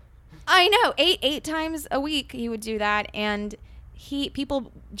cords. I know, eight times a week he would do that, and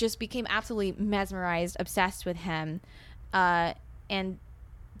people just became absolutely mesmerized, obsessed with him, and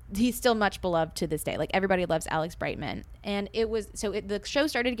he's still much beloved to this day. Like everybody loves Alex Brightman, and the show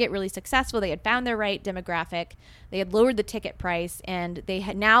started to get really successful. They had found their right demographic, they had lowered the ticket price, and they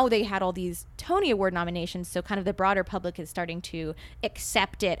had all these Tony Award nominations. So kind of the broader public is starting to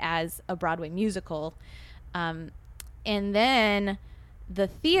accept it as a Broadway musical, and then. The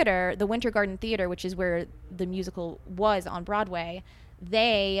theater, the Winter Garden Theater, which is where the musical was on Broadway,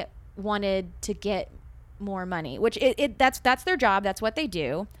 they wanted to get more money, which that's their job. That's what they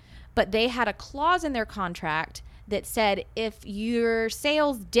do. But they had a clause in their contract that said if your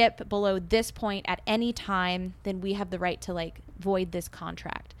sales dip below this point at any time, then we have the right to like void this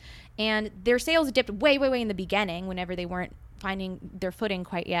contract. And their sales dipped way, way, way in the beginning whenever they weren't finding their footing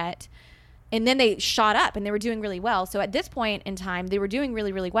quite yet. And then they shot up and they were doing really well. So at this point in time, they were doing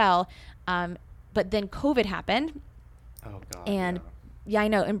really, really well. But then COVID happened. Oh, God. And yeah, I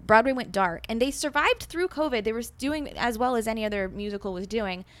know. And Broadway went dark. And they survived through COVID. They were doing as well as any other musical was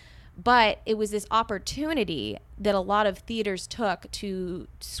doing. But it was this opportunity that a lot of theaters took to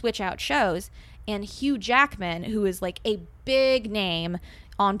switch out shows. And Hugh Jackman, who is like a big name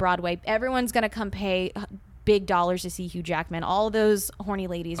on Broadway, everyone's going to come pay big dollars to see Hugh Jackman. All those horny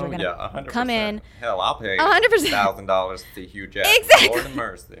ladies are going to come in. Hell, I'll pay 100%. $1,000 to see Hugh Jackman. Exactly. Lord have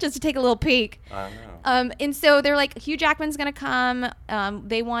mercy. Just to take a little peek. I know. And so they're like, Hugh Jackman's going to come.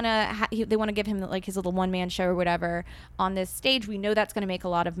 They want to give him like his little one-man show or whatever on this stage. We know that's going to make a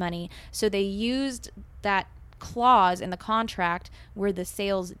lot of money. So they used that clause in the contract where the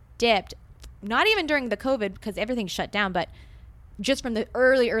sales dipped, not even during the COVID because everything shut down, but just from the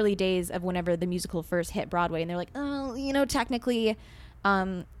early days of whenever the musical first hit Broadway. And they're like, oh, technically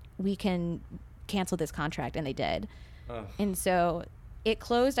we can cancel this contract. And they did. And so It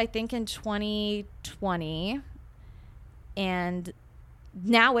closed, I think, in 2020, and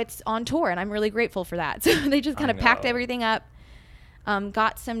now it's on tour, and I'm really grateful for that. So they just kind of packed everything up.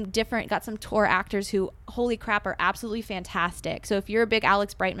 Got some tour actors who, holy crap, are absolutely fantastic. So if you're a big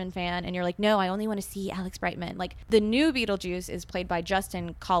Alex Brightman fan and you're like, no, I only want to see Alex Brightman, like the new Beetlejuice is played by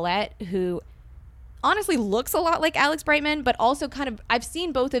Justin Collette, who honestly looks a lot like Alex Brightman, but also kind of, I've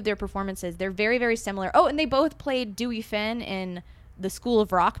seen both of their performances. They're very, very similar. Oh, and they both played Dewey Finn in the School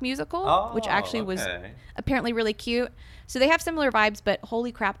of Rock musical, which actually was apparently really cute. So they have similar vibes, but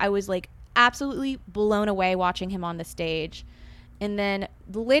holy crap, I was like absolutely blown away watching him on the stage. And then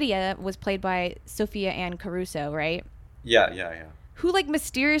Lydia was played by Sophia Ann Caruso, right? Yeah. Who like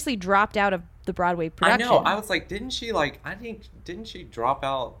mysteriously dropped out of the Broadway production. I know. I was like, didn't she drop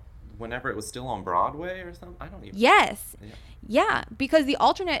out whenever it was still on Broadway or something? I don't even. Yes. Yeah, because the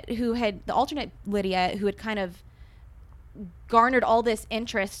alternate Lydia, who had kind of garnered all this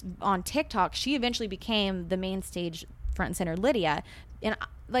interest on TikTok, she eventually became the main stage front and center Lydia. And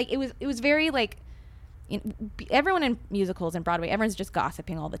like it was very like, everyone in musicals and Broadway, everyone's just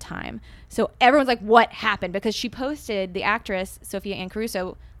gossiping all the time. So everyone's like, what happened? Because she posted, the actress Sophia Ann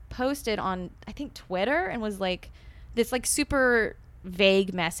Caruso posted on, I think, Twitter, and was like this like super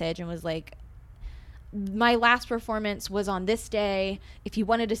vague message, and was like, my last performance was on this day. If you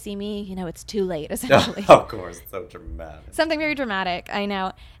wanted to see me, it's too late, essentially. Of course, so dramatic. Something very dramatic, I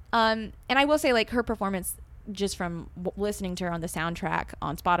know. And I will say, like, her performance, just from listening to her on the soundtrack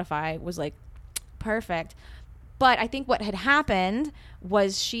on Spotify, was like perfect. But I think what had happened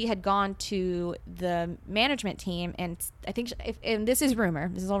was she had gone to the management team, and I think, and this is rumor,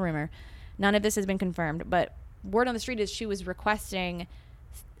 this is all rumor, none of this has been confirmed, but word on the street is she was requesting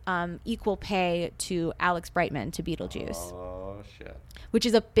equal pay to Alex Brightman, to Beetlejuice. Oh, shit. Which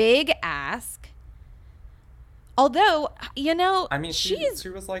is a big ask. Although, I mean, she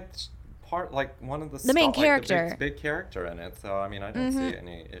was like part, like one of the main character, like the big character in it. So I mean, I don't see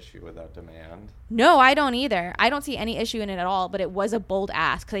any issue with that demand. No, I don't either. I don't see any issue in it at all. But it was a bold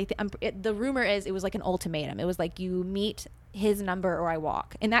ask. The rumor is it was like an ultimatum. It was like, you meet his number or I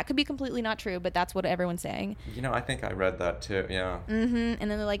walk, and that could be completely not true, but that's what everyone's saying. I think I read that too. Yeah. And then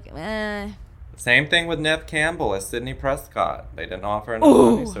they're like, Same thing with Neve Campbell as Sidney Prescott. They didn't offer enough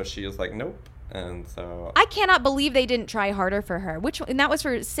money, so she was like, nope. And so I cannot believe they didn't try harder for her. And that was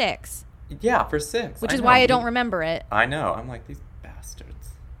for 6. Yeah, for 6. Which is why I don't remember it. I know. I'm like, these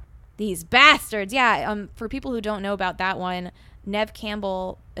bastards. Yeah. For people who don't know about that one, Neve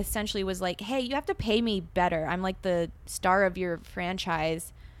Campbell essentially was like, hey, you have to pay me better. I'm like the star of your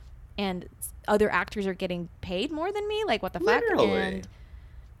franchise, and other actors are getting paid more than me. Like, what the fuck?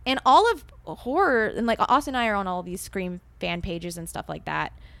 And all of horror, and like Austin and I are on all these Scream fan pages and stuff like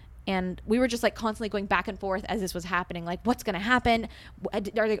that. And we were just like constantly going back and forth as this was happening. Like, what's going to happen? Are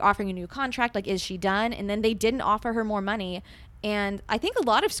they offering a new contract? Like, is she done? And then they didn't offer her more money. And I think a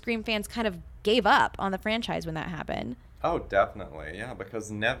lot of Scream fans kind of gave up on the franchise when that happened. Oh, definitely. Yeah,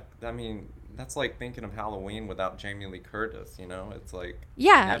 because that's like thinking of Halloween without Jamie Lee Curtis, It's like,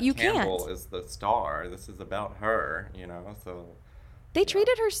 Neve Campbell is the star. This is about her, so. They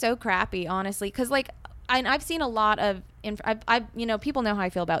treated her so crappy, honestly, because like, I've seen a lot of, people know how I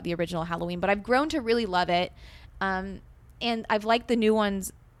feel about the original Halloween, but I've grown to really love it. And I've liked the new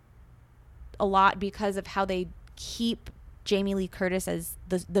ones a lot because of how they keep Jamie Lee Curtis as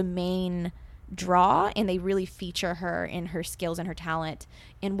the main draw, and they really feature her in her skills and her talent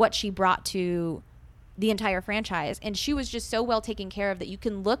and what she brought to the entire franchise. And she was just so well taken care of that you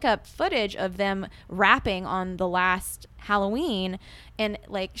can look up footage of them rapping on the last Halloween, and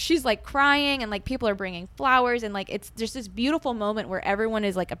like she's like crying, and like people are bringing flowers, and like it's just this beautiful moment where everyone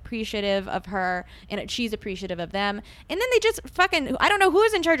is like appreciative of her, and she's appreciative of them. And then they just fucking, I don't know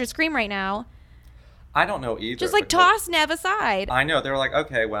who's in charge of Scream right now. I don't know either. Just like toss Neve aside. I know. They were like,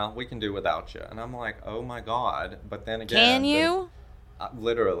 okay, well, we can do without you. And I'm like, oh my God. But then again. Can you?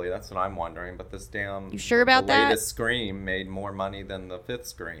 Literally, that's what I'm wondering. But this damn. You sure about that? The latest Scream made more money than the 5th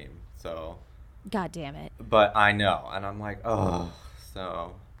Scream. So. God damn it. But I know. And I'm like, oh.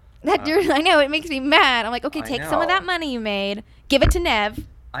 So. I know. It makes me mad. I'm like, okay, take some of that money you made. Give it to Neve.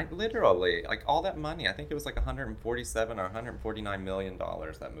 Literally, like all that money, I think it was like $147 or $149 million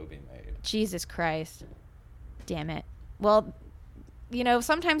that movie made. Jesus Christ. Damn it. Well,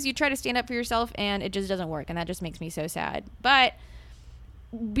 sometimes you try to stand up for yourself and it just doesn't work, and that just makes me so sad. But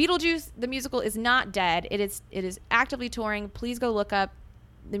Beetlejuice, the musical, is not dead. It is actively touring. Please go look up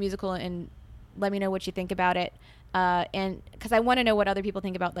the musical and let me know what you think about it. and because I want to know what other people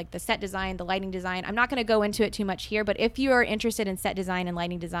think about like the set design, the lighting design. I'm not going to go into it too much here, but if you are interested in set design and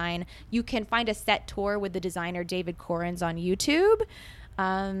lighting design, you can find a set tour with the designer David Corrins on YouTube.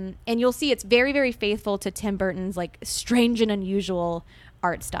 And you'll see it's very, very faithful to Tim Burton's like strange and unusual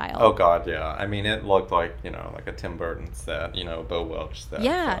art style. Oh God, yeah. I mean, it looked like, like a Tim Burton set, Bo Welch set.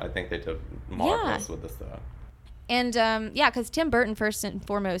 Yeah. So I think they did marvelous with the set. And because Tim Burton, first and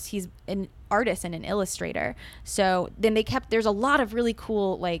foremost, he's an artist and an illustrator. So then there's a lot of really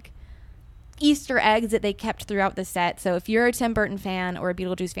cool like Easter eggs that they kept throughout the set. So if you're a Tim Burton fan or a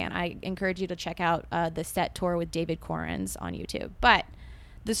Beetlejuice fan, I encourage you to check out the set tour with David Corrins on YouTube. But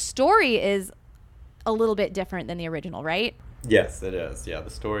the story is a little bit different than the original, right? Yes, it is. Yeah, the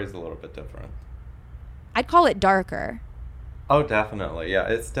story is a little bit different. I'd call it darker. Oh, definitely. Yeah,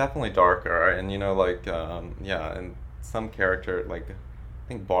 it's definitely darker. And, and some character, like, I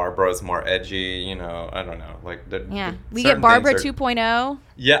think Barbara's more edgy, I don't know. Like, we get Barbara 2.0.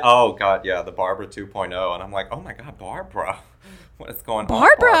 Yeah, oh, God, yeah, the Barbara 2.0. And I'm like, oh, my God, Barbara. What is going on?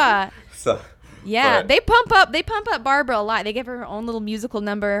 Barbara! So, yeah, they pump up Barbara a lot. They give her own little musical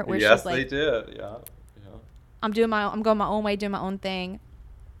number where she's like, yes, they did, yeah. I'm going my own way, doing my own thing.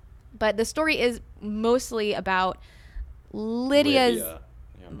 But the story is mostly about Lydia's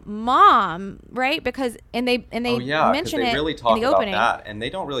mom, right? Because and they mention it really in the opening. That, and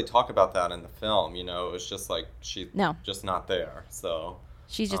they don't really talk about that in the film. It's just like she's just not there. So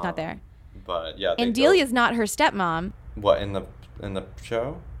she's just not there. But yeah, and Delia's not her stepmom. What in the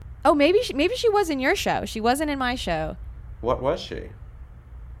show? Oh, maybe she was in your show. She wasn't in my show. What was she?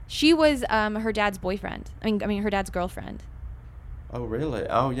 She was her dad's boyfriend. I mean her dad's girlfriend. Oh really?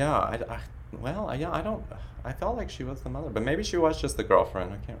 Oh yeah. I don't. I felt like she was the mother, but maybe she was just the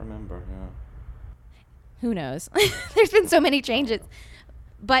girlfriend. I can't remember. Yeah. Who knows? There's been so many changes.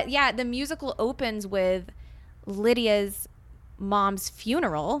 But yeah, the musical opens with Lydia's mom's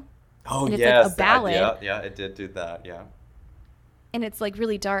funeral. Oh, and it's yes. like a ballad. Yeah, it did do that, yeah. And it's like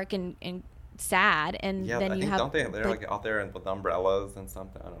really dark and sad. And then you have... Don't they're like out there with umbrellas and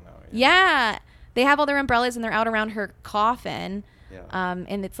something? I don't know. Yeah. They have all their umbrellas and they're out around her coffin. Yeah.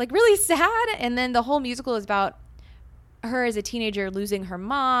 And it's like really sad. And then the whole musical is about her as a teenager losing her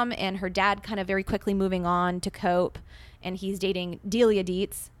mom and her dad kind of very quickly moving on to cope. And he's dating Delia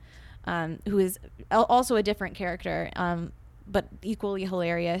Dietz, who is also a different character, but equally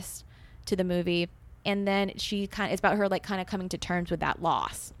hilarious to the movie. And then it's about her like kind of coming to terms with that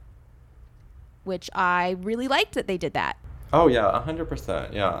loss, which I really liked that they did that. Oh yeah,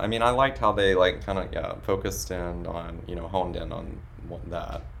 100%. Yeah, I mean, I liked how they like kind of focused in on honed in on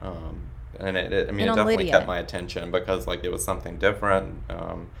that, and it definitely Lydia. kept my attention because like it was something different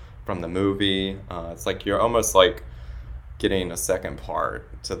from the movie. It's like you're almost like getting a second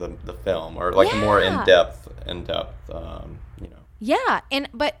part to the film or like a more in depth. Yeah,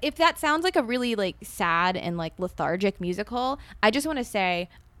 but if that sounds like a really like sad and like lethargic musical, I just want to say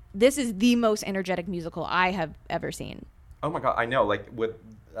this is the most energetic musical I have ever seen. Oh my God, I know. Like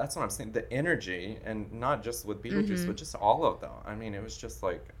that's what I'm saying. The energy, and not just with Beetlejuice, but just all of them. I mean, it was just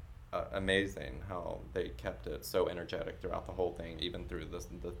like amazing how they kept it so energetic throughout the whole thing, even through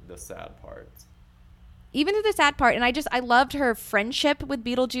the sad parts. Even through the sad part, and I loved her friendship with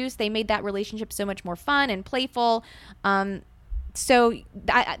Beetlejuice. They made that relationship so much more fun and playful. So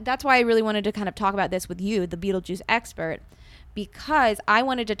that's why I really wanted to kind of talk about this with you, the Beetlejuice expert. Because I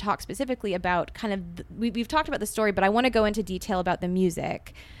wanted to talk specifically about kind of, we've talked about the story, but I want to go into detail about the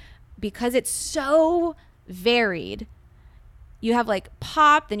music because it's so varied. You have like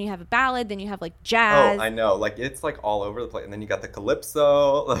pop, then you have a ballad, then you have like jazz. Oh, I know. Like it's like all over the place. And then you got the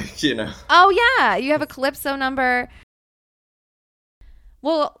calypso, like, Oh, yeah. You have a calypso number.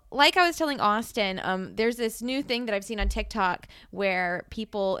 Well, like I was telling Austin, there's this new thing that I've seen on TikTok where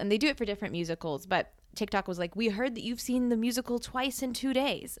people, and they do it for different musicals, but TikTok was like, we heard that you've seen the musical twice in 2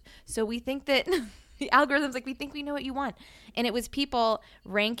 days. So we think that the algorithm's like, we think we know what you want. And it was people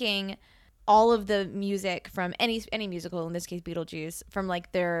ranking all of the music from any musical, in this case Beetlejuice, from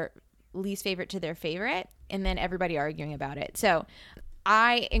like their least favorite to their favorite, and then everybody arguing about it. So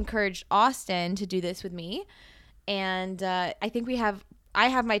I encouraged Austin to do this with me. And I think I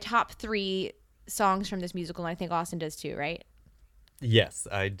have my top 3 songs from this musical, and I think Austin does too, right? Yes,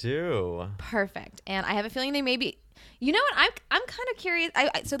 I do. Perfect. And I have a feeling they may be. You know what? I'm kind of curious.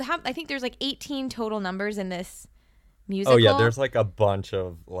 I think there's like 18 total numbers in this musical. Oh yeah, there's like a bunch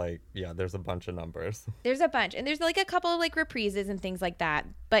of there's a bunch of numbers. There's a bunch, and there's like a couple of like reprises and things like that.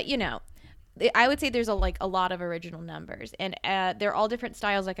 But I would say there's a lot of original numbers, and they're all different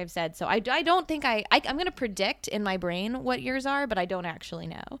styles, like I've said. So I don't think I'm going to predict in my brain what yours are, but I don't actually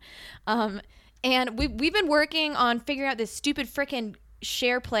know. And we've been working on figuring out this stupid frickin'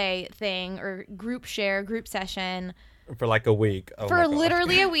 share play thing or group session. For like a week. Oh for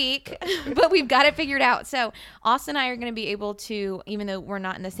literally a week. But we've got it figured out. So Austin and I are going to be able to, even though we're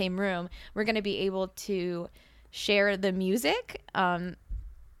not in the same room, we're going to be able to share the music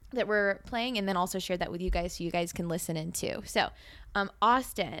that we're playing and then also share that with you guys so you guys can listen in too. So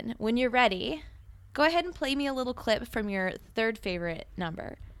Austin, when you're ready, go ahead and play me a little clip from your third favorite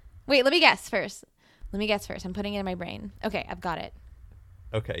number. Wait, let me guess first. I'm putting it in my brain. Okay, I've got it.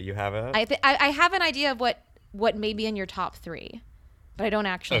 Okay, you have it? I have an idea of what may be in your top 3, but I don't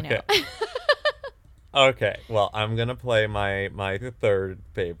actually know. Okay, well, I'm going to play my third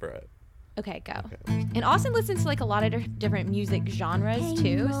favorite. Okay, go. Okay. And Austin listens to like a lot of different music genres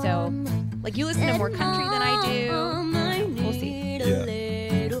too, so like you listen to more country than I do. We'll see.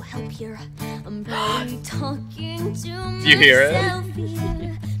 Yeah. I'm talking to do you hear it?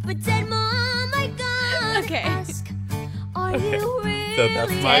 But dead mom, I gotta ask, are you really so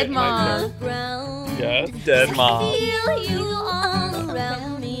that's Dead Mom. Yes, Dead Mom. Feel you all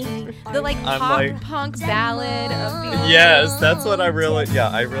around me. The like pop punk ballad of Beetlejuice. Yes, that's what I really like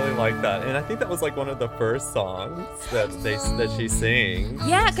that. And I think that was like one of the first songs that she sings.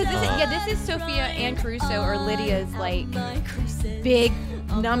 Yeah, because this is Sophia Ann Caruso or Lydia's like big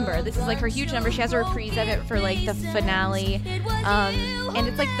number. This is like her huge number. She has a reprise of it for like the finale. And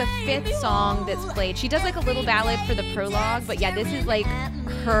it's like the 5th song that's played. She does like a little ballad for the prologue, but yeah, this is like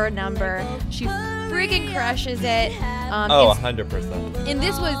her number. She friggin' crushes it. 100%. And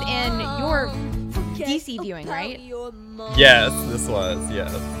this was in your DC viewing, right? Yes, this was,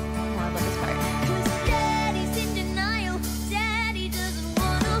 yes. Oh, I love this part.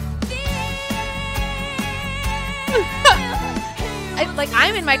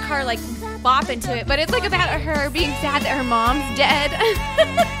 I'm in my car like bopping to it, but it's like about her being sad that her mom's dead.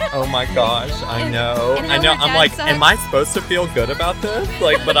 Oh my gosh, I know. I'm like, am I supposed to feel good about this?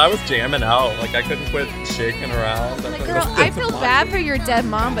 Like, but I was jamming out. Like, I couldn't quit shaking around. Like, girl, I feel bad for your dead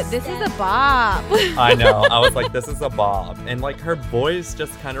mom, but this is a bop. I know. I was like, this is a bop. And like, her voice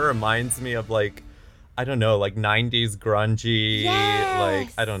just kind of reminds me of like, I don't know, like 90s grungy. Yes. Like,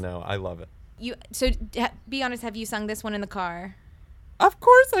 I don't know. I love it. Be honest, have you sung this one in the car? Of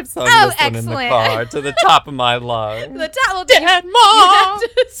course I've sung this one in the car to the top of my lungs. Dead Mom!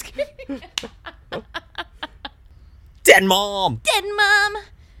 Dead Mom! Dead Mom!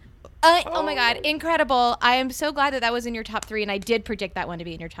 Oh my God, incredible. I am so glad that was in your top 3, and I did predict that one to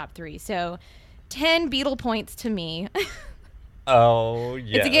be in your top 3. So 10 Beetle points to me. Oh,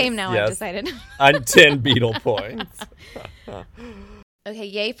 yes. It's a game now, yes. I've decided. I'm 10 Beetle points. Okay,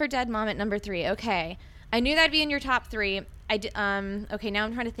 yay for Dead Mom at number 3. Okay. I knew that'd be in your top 3. Okay, now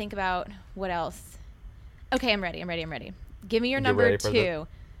I'm trying to think about what else. Okay, I'm ready. Give me your number 2.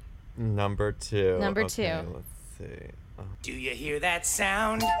 Number 2. Number okay, 2. Let's see. Do you hear that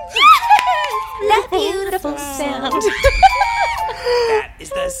sound? That beautiful sound. That is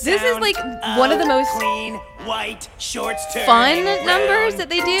the sound. This is like one of the most clean white shorts fun numbers that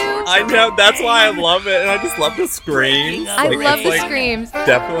they do. I know, that's why I love it, and I just love the screams. I love the screams.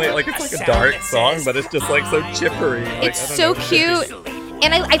 Definitely, like, it's like a dark song, but it's just like so chippery. Like, it's so cute,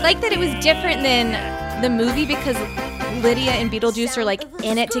 and I like that it was different than the movie because Lydia and Beetlejuice are like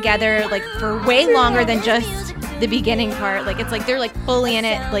in it together like for way longer than just the beginning part. Like it's like they're like fully in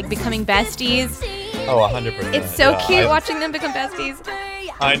it, like becoming besties. Oh, 100%. It's so cute watching them become besties.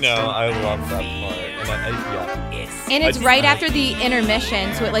 I know, I love that part. And it's right after the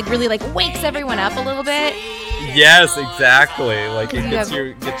intermission, so it like really like wakes everyone up a little bit. Yes, exactly. Like it gets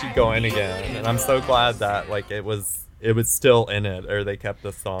you going again. And I'm so glad that like it was still in it, or they kept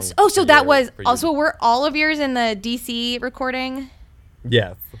the song. Oh, so that was also were all of yours in the DC recording?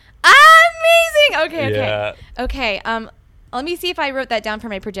 Yes. Amazing. Okay. Yeah. Okay. Let me see if I wrote that down for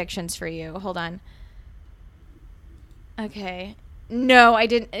my predictions for you. Hold on. Okay. No, I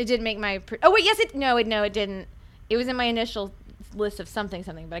didn't. It didn't make my. Oh wait, yes. It didn't. It was in my initial list of something,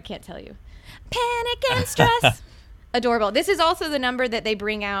 but I can't tell you. Panic and stress. Adorable. This is also the number that they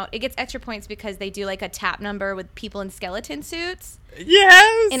bring out. It gets extra points because they do like a tap number with people in skeleton suits.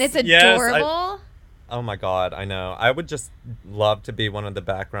 Yes. And it's adorable. Yes, oh my God, I know. I would just love to be one of the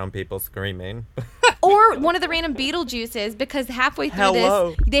background people screaming. Or one of the random Beetlejuices, because halfway through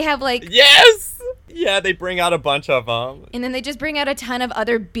this, they have like... Yes! Yeah, they bring out a bunch of them. And then they just bring out a ton of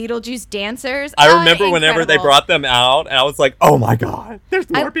other Beetlejuice dancers. I remember whenever they brought them out, and I was like, oh my God, there's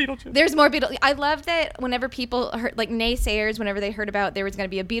more Beetlejuice. There's more Beetlejuice. I love that whenever people heard, like naysayers, whenever they heard about there was going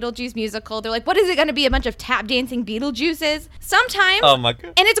to be a Beetlejuice musical, they're like, what is it going to be? A bunch of tap dancing Beetlejuices? Sometimes. Oh my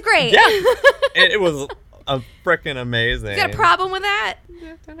God. And it's great. Yeah. It was freaking amazing. You got a problem with that?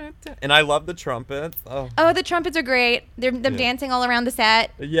 And I love the trumpets. Oh, the trumpets are great. They're them dancing all around the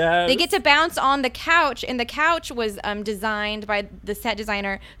set. Yes. They get to bounce on the couch, and the couch was designed by the set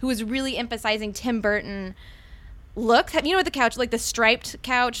designer who was really emphasizing Tim Burton looks. You know what the couch, like the striped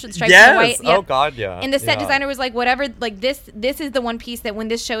couch, striped and white? Yes. Oh God, yeah. And the set designer was like, whatever, like this is the one piece that when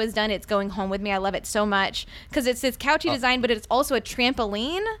this show is done, it's going home with me. I love it so much because it's this couchy design, but it's also a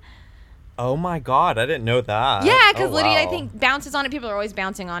trampoline. Oh my God, I didn't know that. Yeah, because Lydia, I think, bounces on it. People are always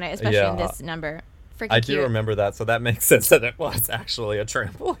bouncing on it, especially in this number. Freaking I cute. do remember that, so that makes sense that it was actually a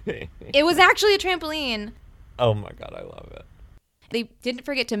trampoline. It was actually a trampoline. Oh my God, I love it. They didn't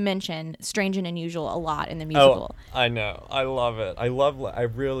forget to mention Strange and Unusual a lot in the musical. Oh, I know. I love it. I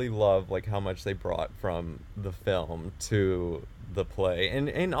really love like how much they brought from the film to the play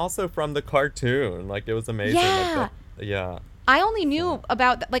and also from the cartoon. Like it was amazing. Yeah. Yeah. I only knew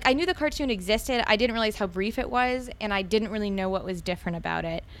about, like, I knew the cartoon existed. I didn't realize how brief it was, and I didn't really know what was different about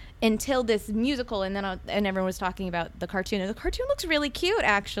it until this musical, and then and everyone was talking about the cartoon. And the cartoon looks really cute,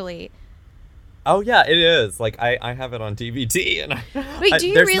 actually. Oh yeah, it is. Like I have it on DVD, and Wait, do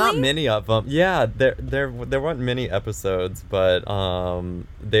you there's really? not many of them. Yeah, there weren't many episodes, but all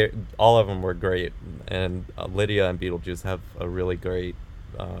of them were great. And Lydia and Beetlejuice have a really great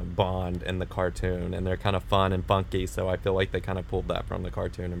bond in the cartoon, and they're kind of fun and funky. So I feel like they kind of pulled that from the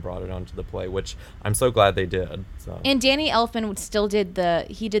cartoon and brought it onto the play, which I'm so glad they did. So. And Danny Elfman still did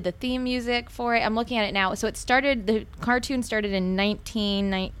the theme music for it. I'm looking at it now. So the cartoon started in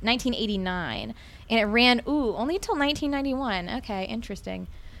 1989, and it ran only until 1991. Okay, interesting.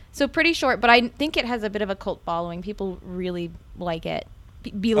 So pretty short, but I think it has a bit of a cult following. People really like it.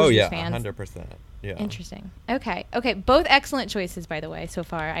 Beetlejuice fans. 100%. Yeah. Interesting. Okay. Both excellent choices, by the way, so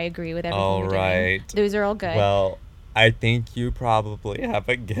far. I agree with everything all you're right. doing. Those are all good. Well, I think you probably have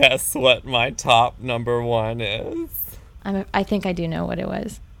a guess what my top number one is. I think I do know what it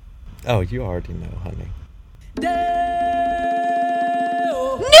was. Oh, you already know, honey. Knew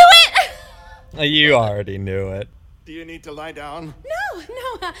it! You already knew it. Do you need to lie down? No.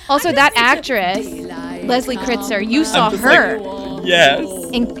 Also, that actress, Leslie Kritzer, you saw her. Yes.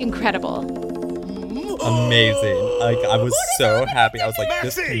 Incredible. Amazing. Like, I was so happy. I was like,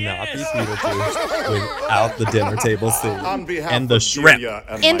 this cannot be Beetlejuice without the dinner table scene. And the shrimp.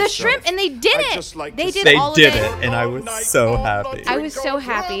 And the shrimp, and they did it. They did it. And I was so happy. I was so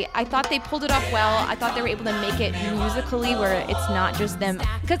happy. I thought they pulled it off well. I thought they were able to make it musically where it's not just them.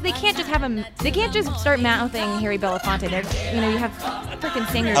 Because they can't just have they can't just start mouthing Harry Belafonte. You have freaking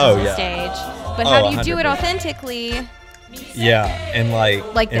singers on the stage. But how do you do it 100%. authentically? Yeah, and like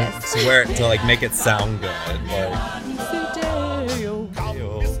this. to like make it sound good. Like,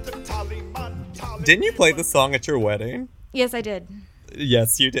 didn't you play the song at your wedding? Yes, I did.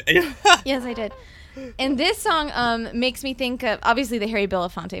 Yes, you did. Yes, I did. And this song makes me think of, obviously, the Harry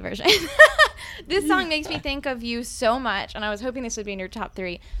Belafonte version. This song makes me think of you so much, and I was hoping this would be in your top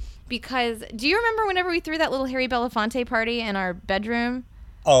 3. Because, do you remember whenever we threw that little Harry Belafonte party in our bedroom?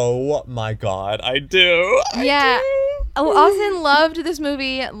 Oh my God, I do. Yeah. Oh, Austin loved this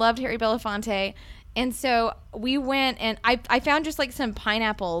movie, loved Harry Belafonte. And so we went, and I found just like some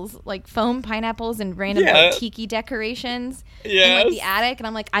pineapples, like foam pineapples and random like tiki decorations in like the attic. And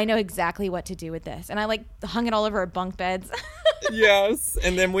I'm like, I know exactly what to do with this. And I like hung it all over our bunk beds. Yes.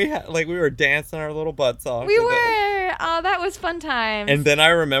 And then we were dancing our little butts off. We were. Oh, that was fun times. And then I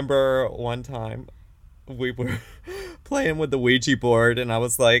remember one time we were playing with the Ouija board, and I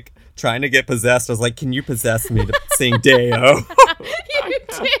was like trying to get possessed. I was like, can you possess me to sing Deo? You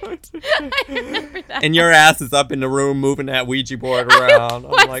did. I remember that. And your ass is up in the room moving that Ouija board around.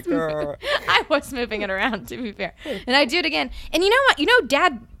 I'm like, girl. I was moving it around, to be fair. And I do it again. And you know what? You know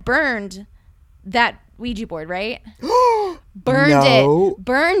Dad burned that Ouija board, right?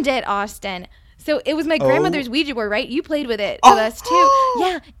 Burned it, Austin. So it was my grandmother's Ouija board, right? You played with it with us too.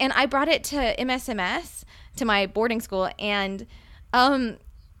 Yeah. And I brought it to MSMS, to my boarding school, and I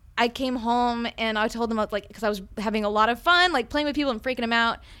came home and I told him, because I was having a lot of fun, like playing with people and freaking him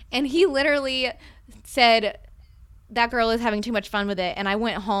out. And he literally said, that girl is having too much fun with it. And I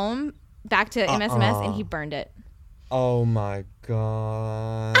went home back to MSMS and he burned it. Oh my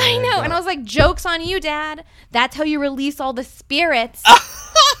God. I know. And I was like, joke's on you, Dad. That's how you release all the spirits.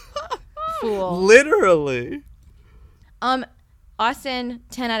 Fool. Literally. Austin,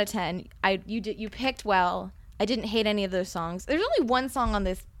 10 out of 10. You picked well. I didn't hate any of those songs. There's only one song on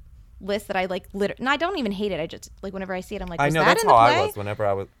this list that I like. No, I don't even hate it. I just like whenever I see it, I'm like, I know that's how I was whenever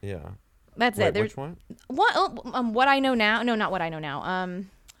I was. Yeah. That's it. There's Which one? What I Know Now. No, not What I Know Now.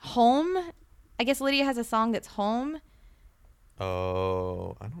 Home. I guess Lydia has a song that's Home.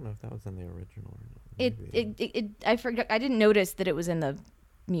 Oh, I don't know know if that was in the original or not. I forgot. I didn't notice that it was in the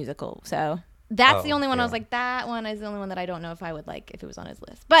musical. So that's the only one I was like, that one is the only one that I don't know if I would like if it was on his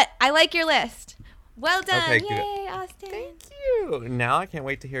list. But I like your list. Well done. Okay, yay, Austin. Thank you. Now I can't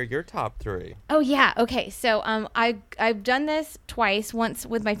wait to hear your top 3. Oh, yeah. Okay. So I've done this twice. Once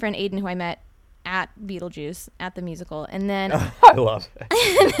with my friend Aiden, who I met at Beetlejuice at the musical, and then I love it.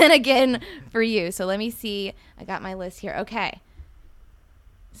 And then again for you. So let me see. I got my list here. Okay.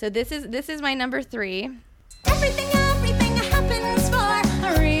 So this is my number 3. Everything happens for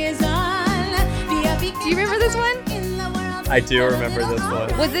a reason. Do you remember this one? I do remember this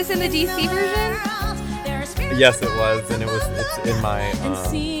one. Was this in the DC version? Yes, it was, and it's in my.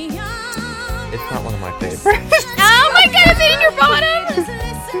 It's not one of my favorites. Oh my God! Is it in your bottom?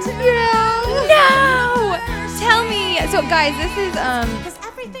 No! Tell me. So guys, this is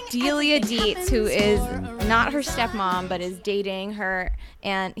Delia Dietz, who is not her stepmom, but is dating her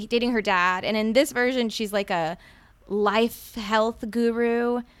dad. And in this version, she's like a life health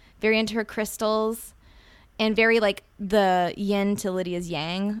guru, very into her crystals, and very like the yin to Lydia's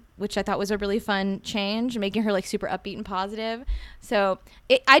yang, which I thought was a really fun change, making her like super upbeat and positive. So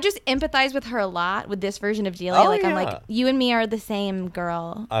I just empathize with her a lot with this version of Delia. I'm like, you and me are the same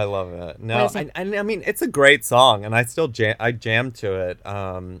girl. I love it. No, I mean, it's a great song, and I still jam to it.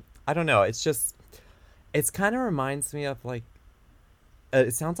 I don't know. It's kind of reminds me of like,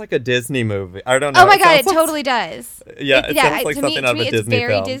 it sounds like a Disney movie. I don't know. Oh my God, it totally does. Yeah, it sounds like something out of a Disney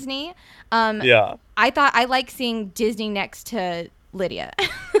film. It's very Disney. Yeah. I like seeing Disney next to Lydia. I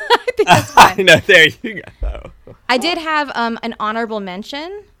think that's fun. I know, there you go. I did have an honorable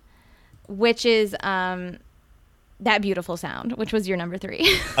mention, which is That Beautiful Sound, which was your number 3.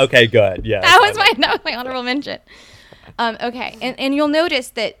 Okay, good. Yeah. that was my honorable mention. Okay, and you'll notice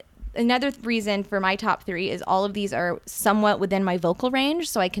that another reason for my top 3 is all of these are somewhat within my vocal range,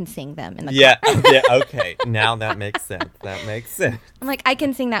 so I can sing them in the car. Yeah, okay. Now that makes sense. I'm like, I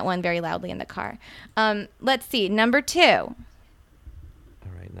can sing that one very loudly in the car. Let's see. Number 2. All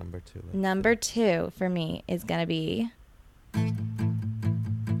right, number 2. Number 2 for me is going to be...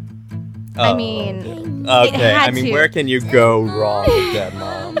 where can you go wrong with Dead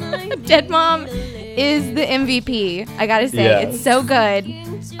Mom? Dead Mom is the MVP. I gotta say, It's so good.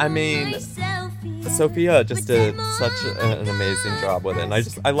 I mean, Sophia just did such an amazing job with it, and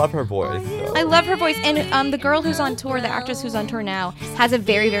I love her voice. So. I love her voice, and the girl who's on tour, the actress who's on tour now, has a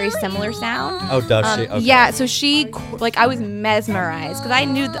very, very similar sound. Oh, does she? Okay. Yeah, so she, like, I was mesmerized because I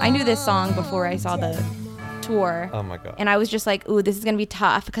knew this song before I saw the tour. Oh my God. And I was just like, ooh, this is gonna be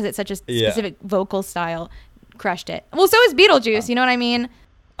tough because it's such a specific vocal style. Crushed it. Well, so is Beetlejuice. You know what I mean?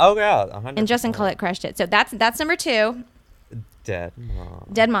 Oh yeah, 100%. And Justin Collette crushed it. So that's number 2. Dead Mom.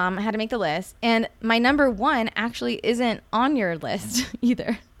 Dead Mom. I had to make the list. And my number 1 actually isn't on your list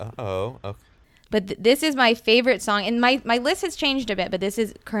either. Oh, okay. But this is my favorite song. And my list has changed a bit, but this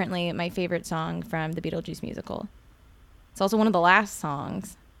is currently my favorite song from the Beetlejuice musical. It's also one of the last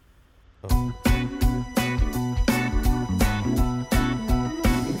songs. Oh.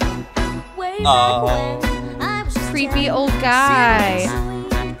 Creepy old guy.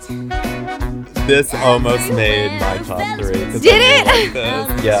 This almost made my top 3. Did it? Like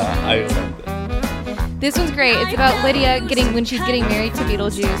yeah, I loved it. This one's great. It's about Lydia when she's getting married to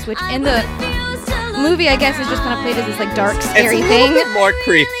Beetlejuice, which in the movie, I guess, is just kind of played as this like dark, scary thing. A little bit more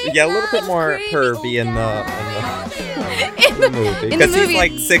creepy. Yeah, a little bit more pervy in the movie. Because he's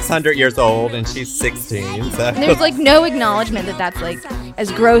like 600 years old and she's 16. So. And there's like no acknowledgement that that's like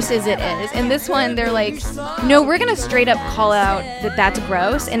as gross as it is. In this one, they're like, no, we're going to straight up call out that that's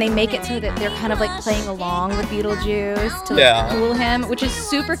gross. And they make it so that they're kind of like playing along with Beetlejuice to like, fool him, which is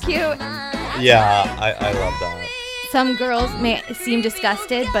super cute. Yeah, I love that. Some girls may seem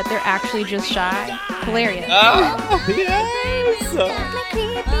disgusted, but they're actually just shy. Hilarious. Oh, yes.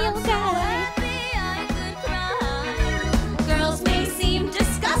 Girls may seem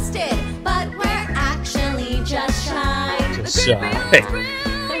disgusted, but we're actually just shy. Just shy.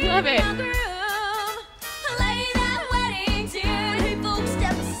 I love it.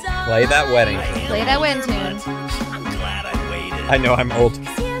 Play that wedding tune. Play that wedding tune. I'm glad I waited. I know I'm old.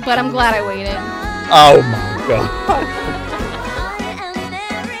 But I'm glad I waited. Oh my God.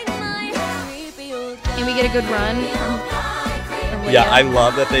 And we get a good run from Lydia. Yeah, I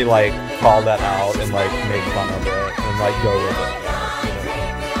love that they like call that out and like make fun of it and like go with it.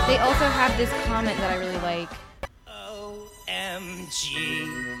 They also have this comment that I really like. OMG,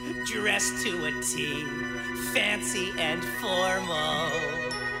 dressed to a T, fancy and formal.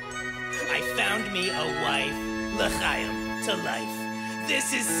 I found me a wife, l'chaim, to life.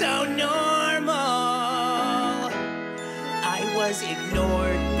 This is so normal. I was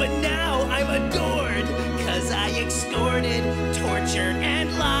ignored, but now I'm adored, 'cause I extorted, tortured,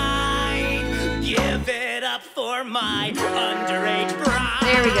 and lied. Give it up for my underage bride.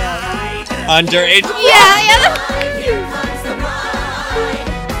 There we go. Underage. Yeah. Here comes the bride.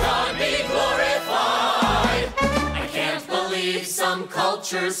 God be glorified. I can't believe some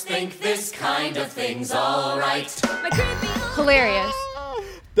cultures think this kind of thing's all right. Hilarious.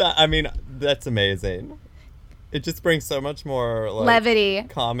 I mean, that's amazing. It just brings so much more like, levity,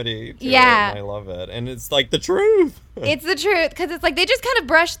 comedy to yeah. it, and I love it. And it's like the truth. It's the truth, because it's like they just kind of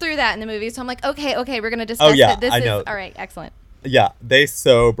brush through that in the movie. So I'm like, okay, we're going to discuss yeah, it. This I is know. all right, excellent. Yeah, they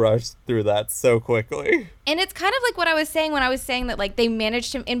so brushed through that so quickly. And it's kind of like what I was saying when I was saying that like they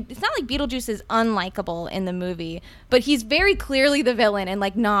managed to, and it's not like Beetlejuice is unlikable in the movie, but he's very clearly the villain and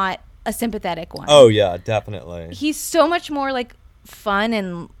like not a sympathetic one. Oh yeah, definitely. He's so much more like fun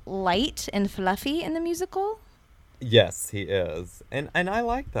and light and fluffy in the musical. Yes, he is. And I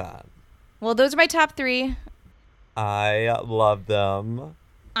like that. Well, those are my top 3. I love them.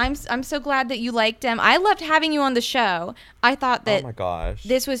 I'm so glad that you liked them. I loved having you on the show. I thought that oh my gosh,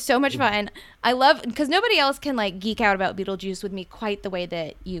 this was so much fun. I love, because nobody else can like geek out about Beetlejuice with me quite the way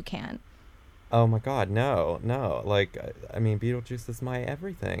that you can. Oh my God, no. Like, I mean, Beetlejuice is my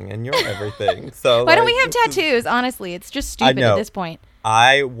everything, and you're everything. So why don't we have tattoos? Honestly, it's just stupid at this point.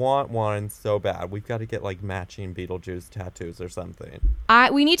 I want one so bad. We've got to get like matching Beetlejuice tattoos or something.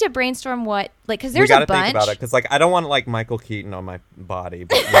 We need to brainstorm what, like, because there's we gotta a bunch. think about it, because like I don't want like Michael Keaton on my body,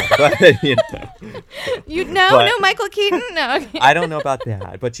 but, you know. No Michael Keaton, no. Okay. I don't know about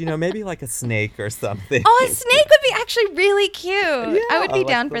that, but maybe like a snake or something. Oh, a snake would be actually really cute. Yeah, I would be like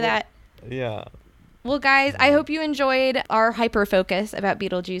down for that. Yeah. Well, guys, I hope you enjoyed our hyper focus about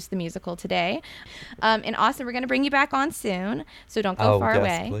Beetlejuice the musical today. And Austin, we're going to bring you back on soon, so don't go far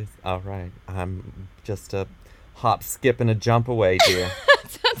away. Please. All right. I'm just a hop, skip, and a jump away, dear.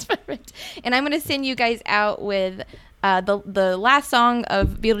 Sounds perfect. And I'm going to send you guys out with the last song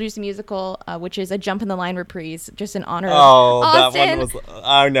of Beetlejuice the musical, which is a Jump in the Line reprise, just in honor of Austin. That one was...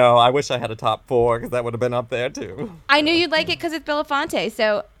 Oh, no. I wish I had a top 4, because that would have been up there, too. I knew you'd like it because it's Belafonte,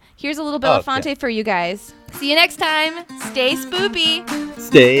 so... Here's a little Belafonte for you guys. See you next time. Stay spoopy.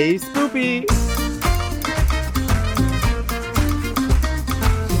 Stay spoopy.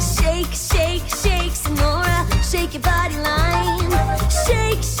 Shake, shake, shake, Sonora. Shake your body line.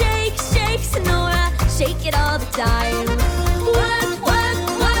 Shake, shake, shake, Sonora. Shake it all the time. Work, work,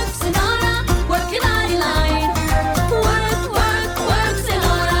 work, Sonora. Work your body line. Work, work, work,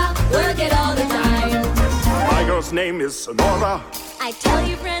 Sonora. Work it all the time. My girl's name is Sonora. I tell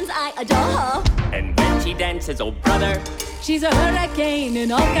you, friends, I adore her. And when she dances, oh brother, she's a hurricane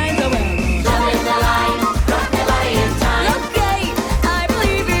in all kinds of ways. Jump in the line, rock the body in time.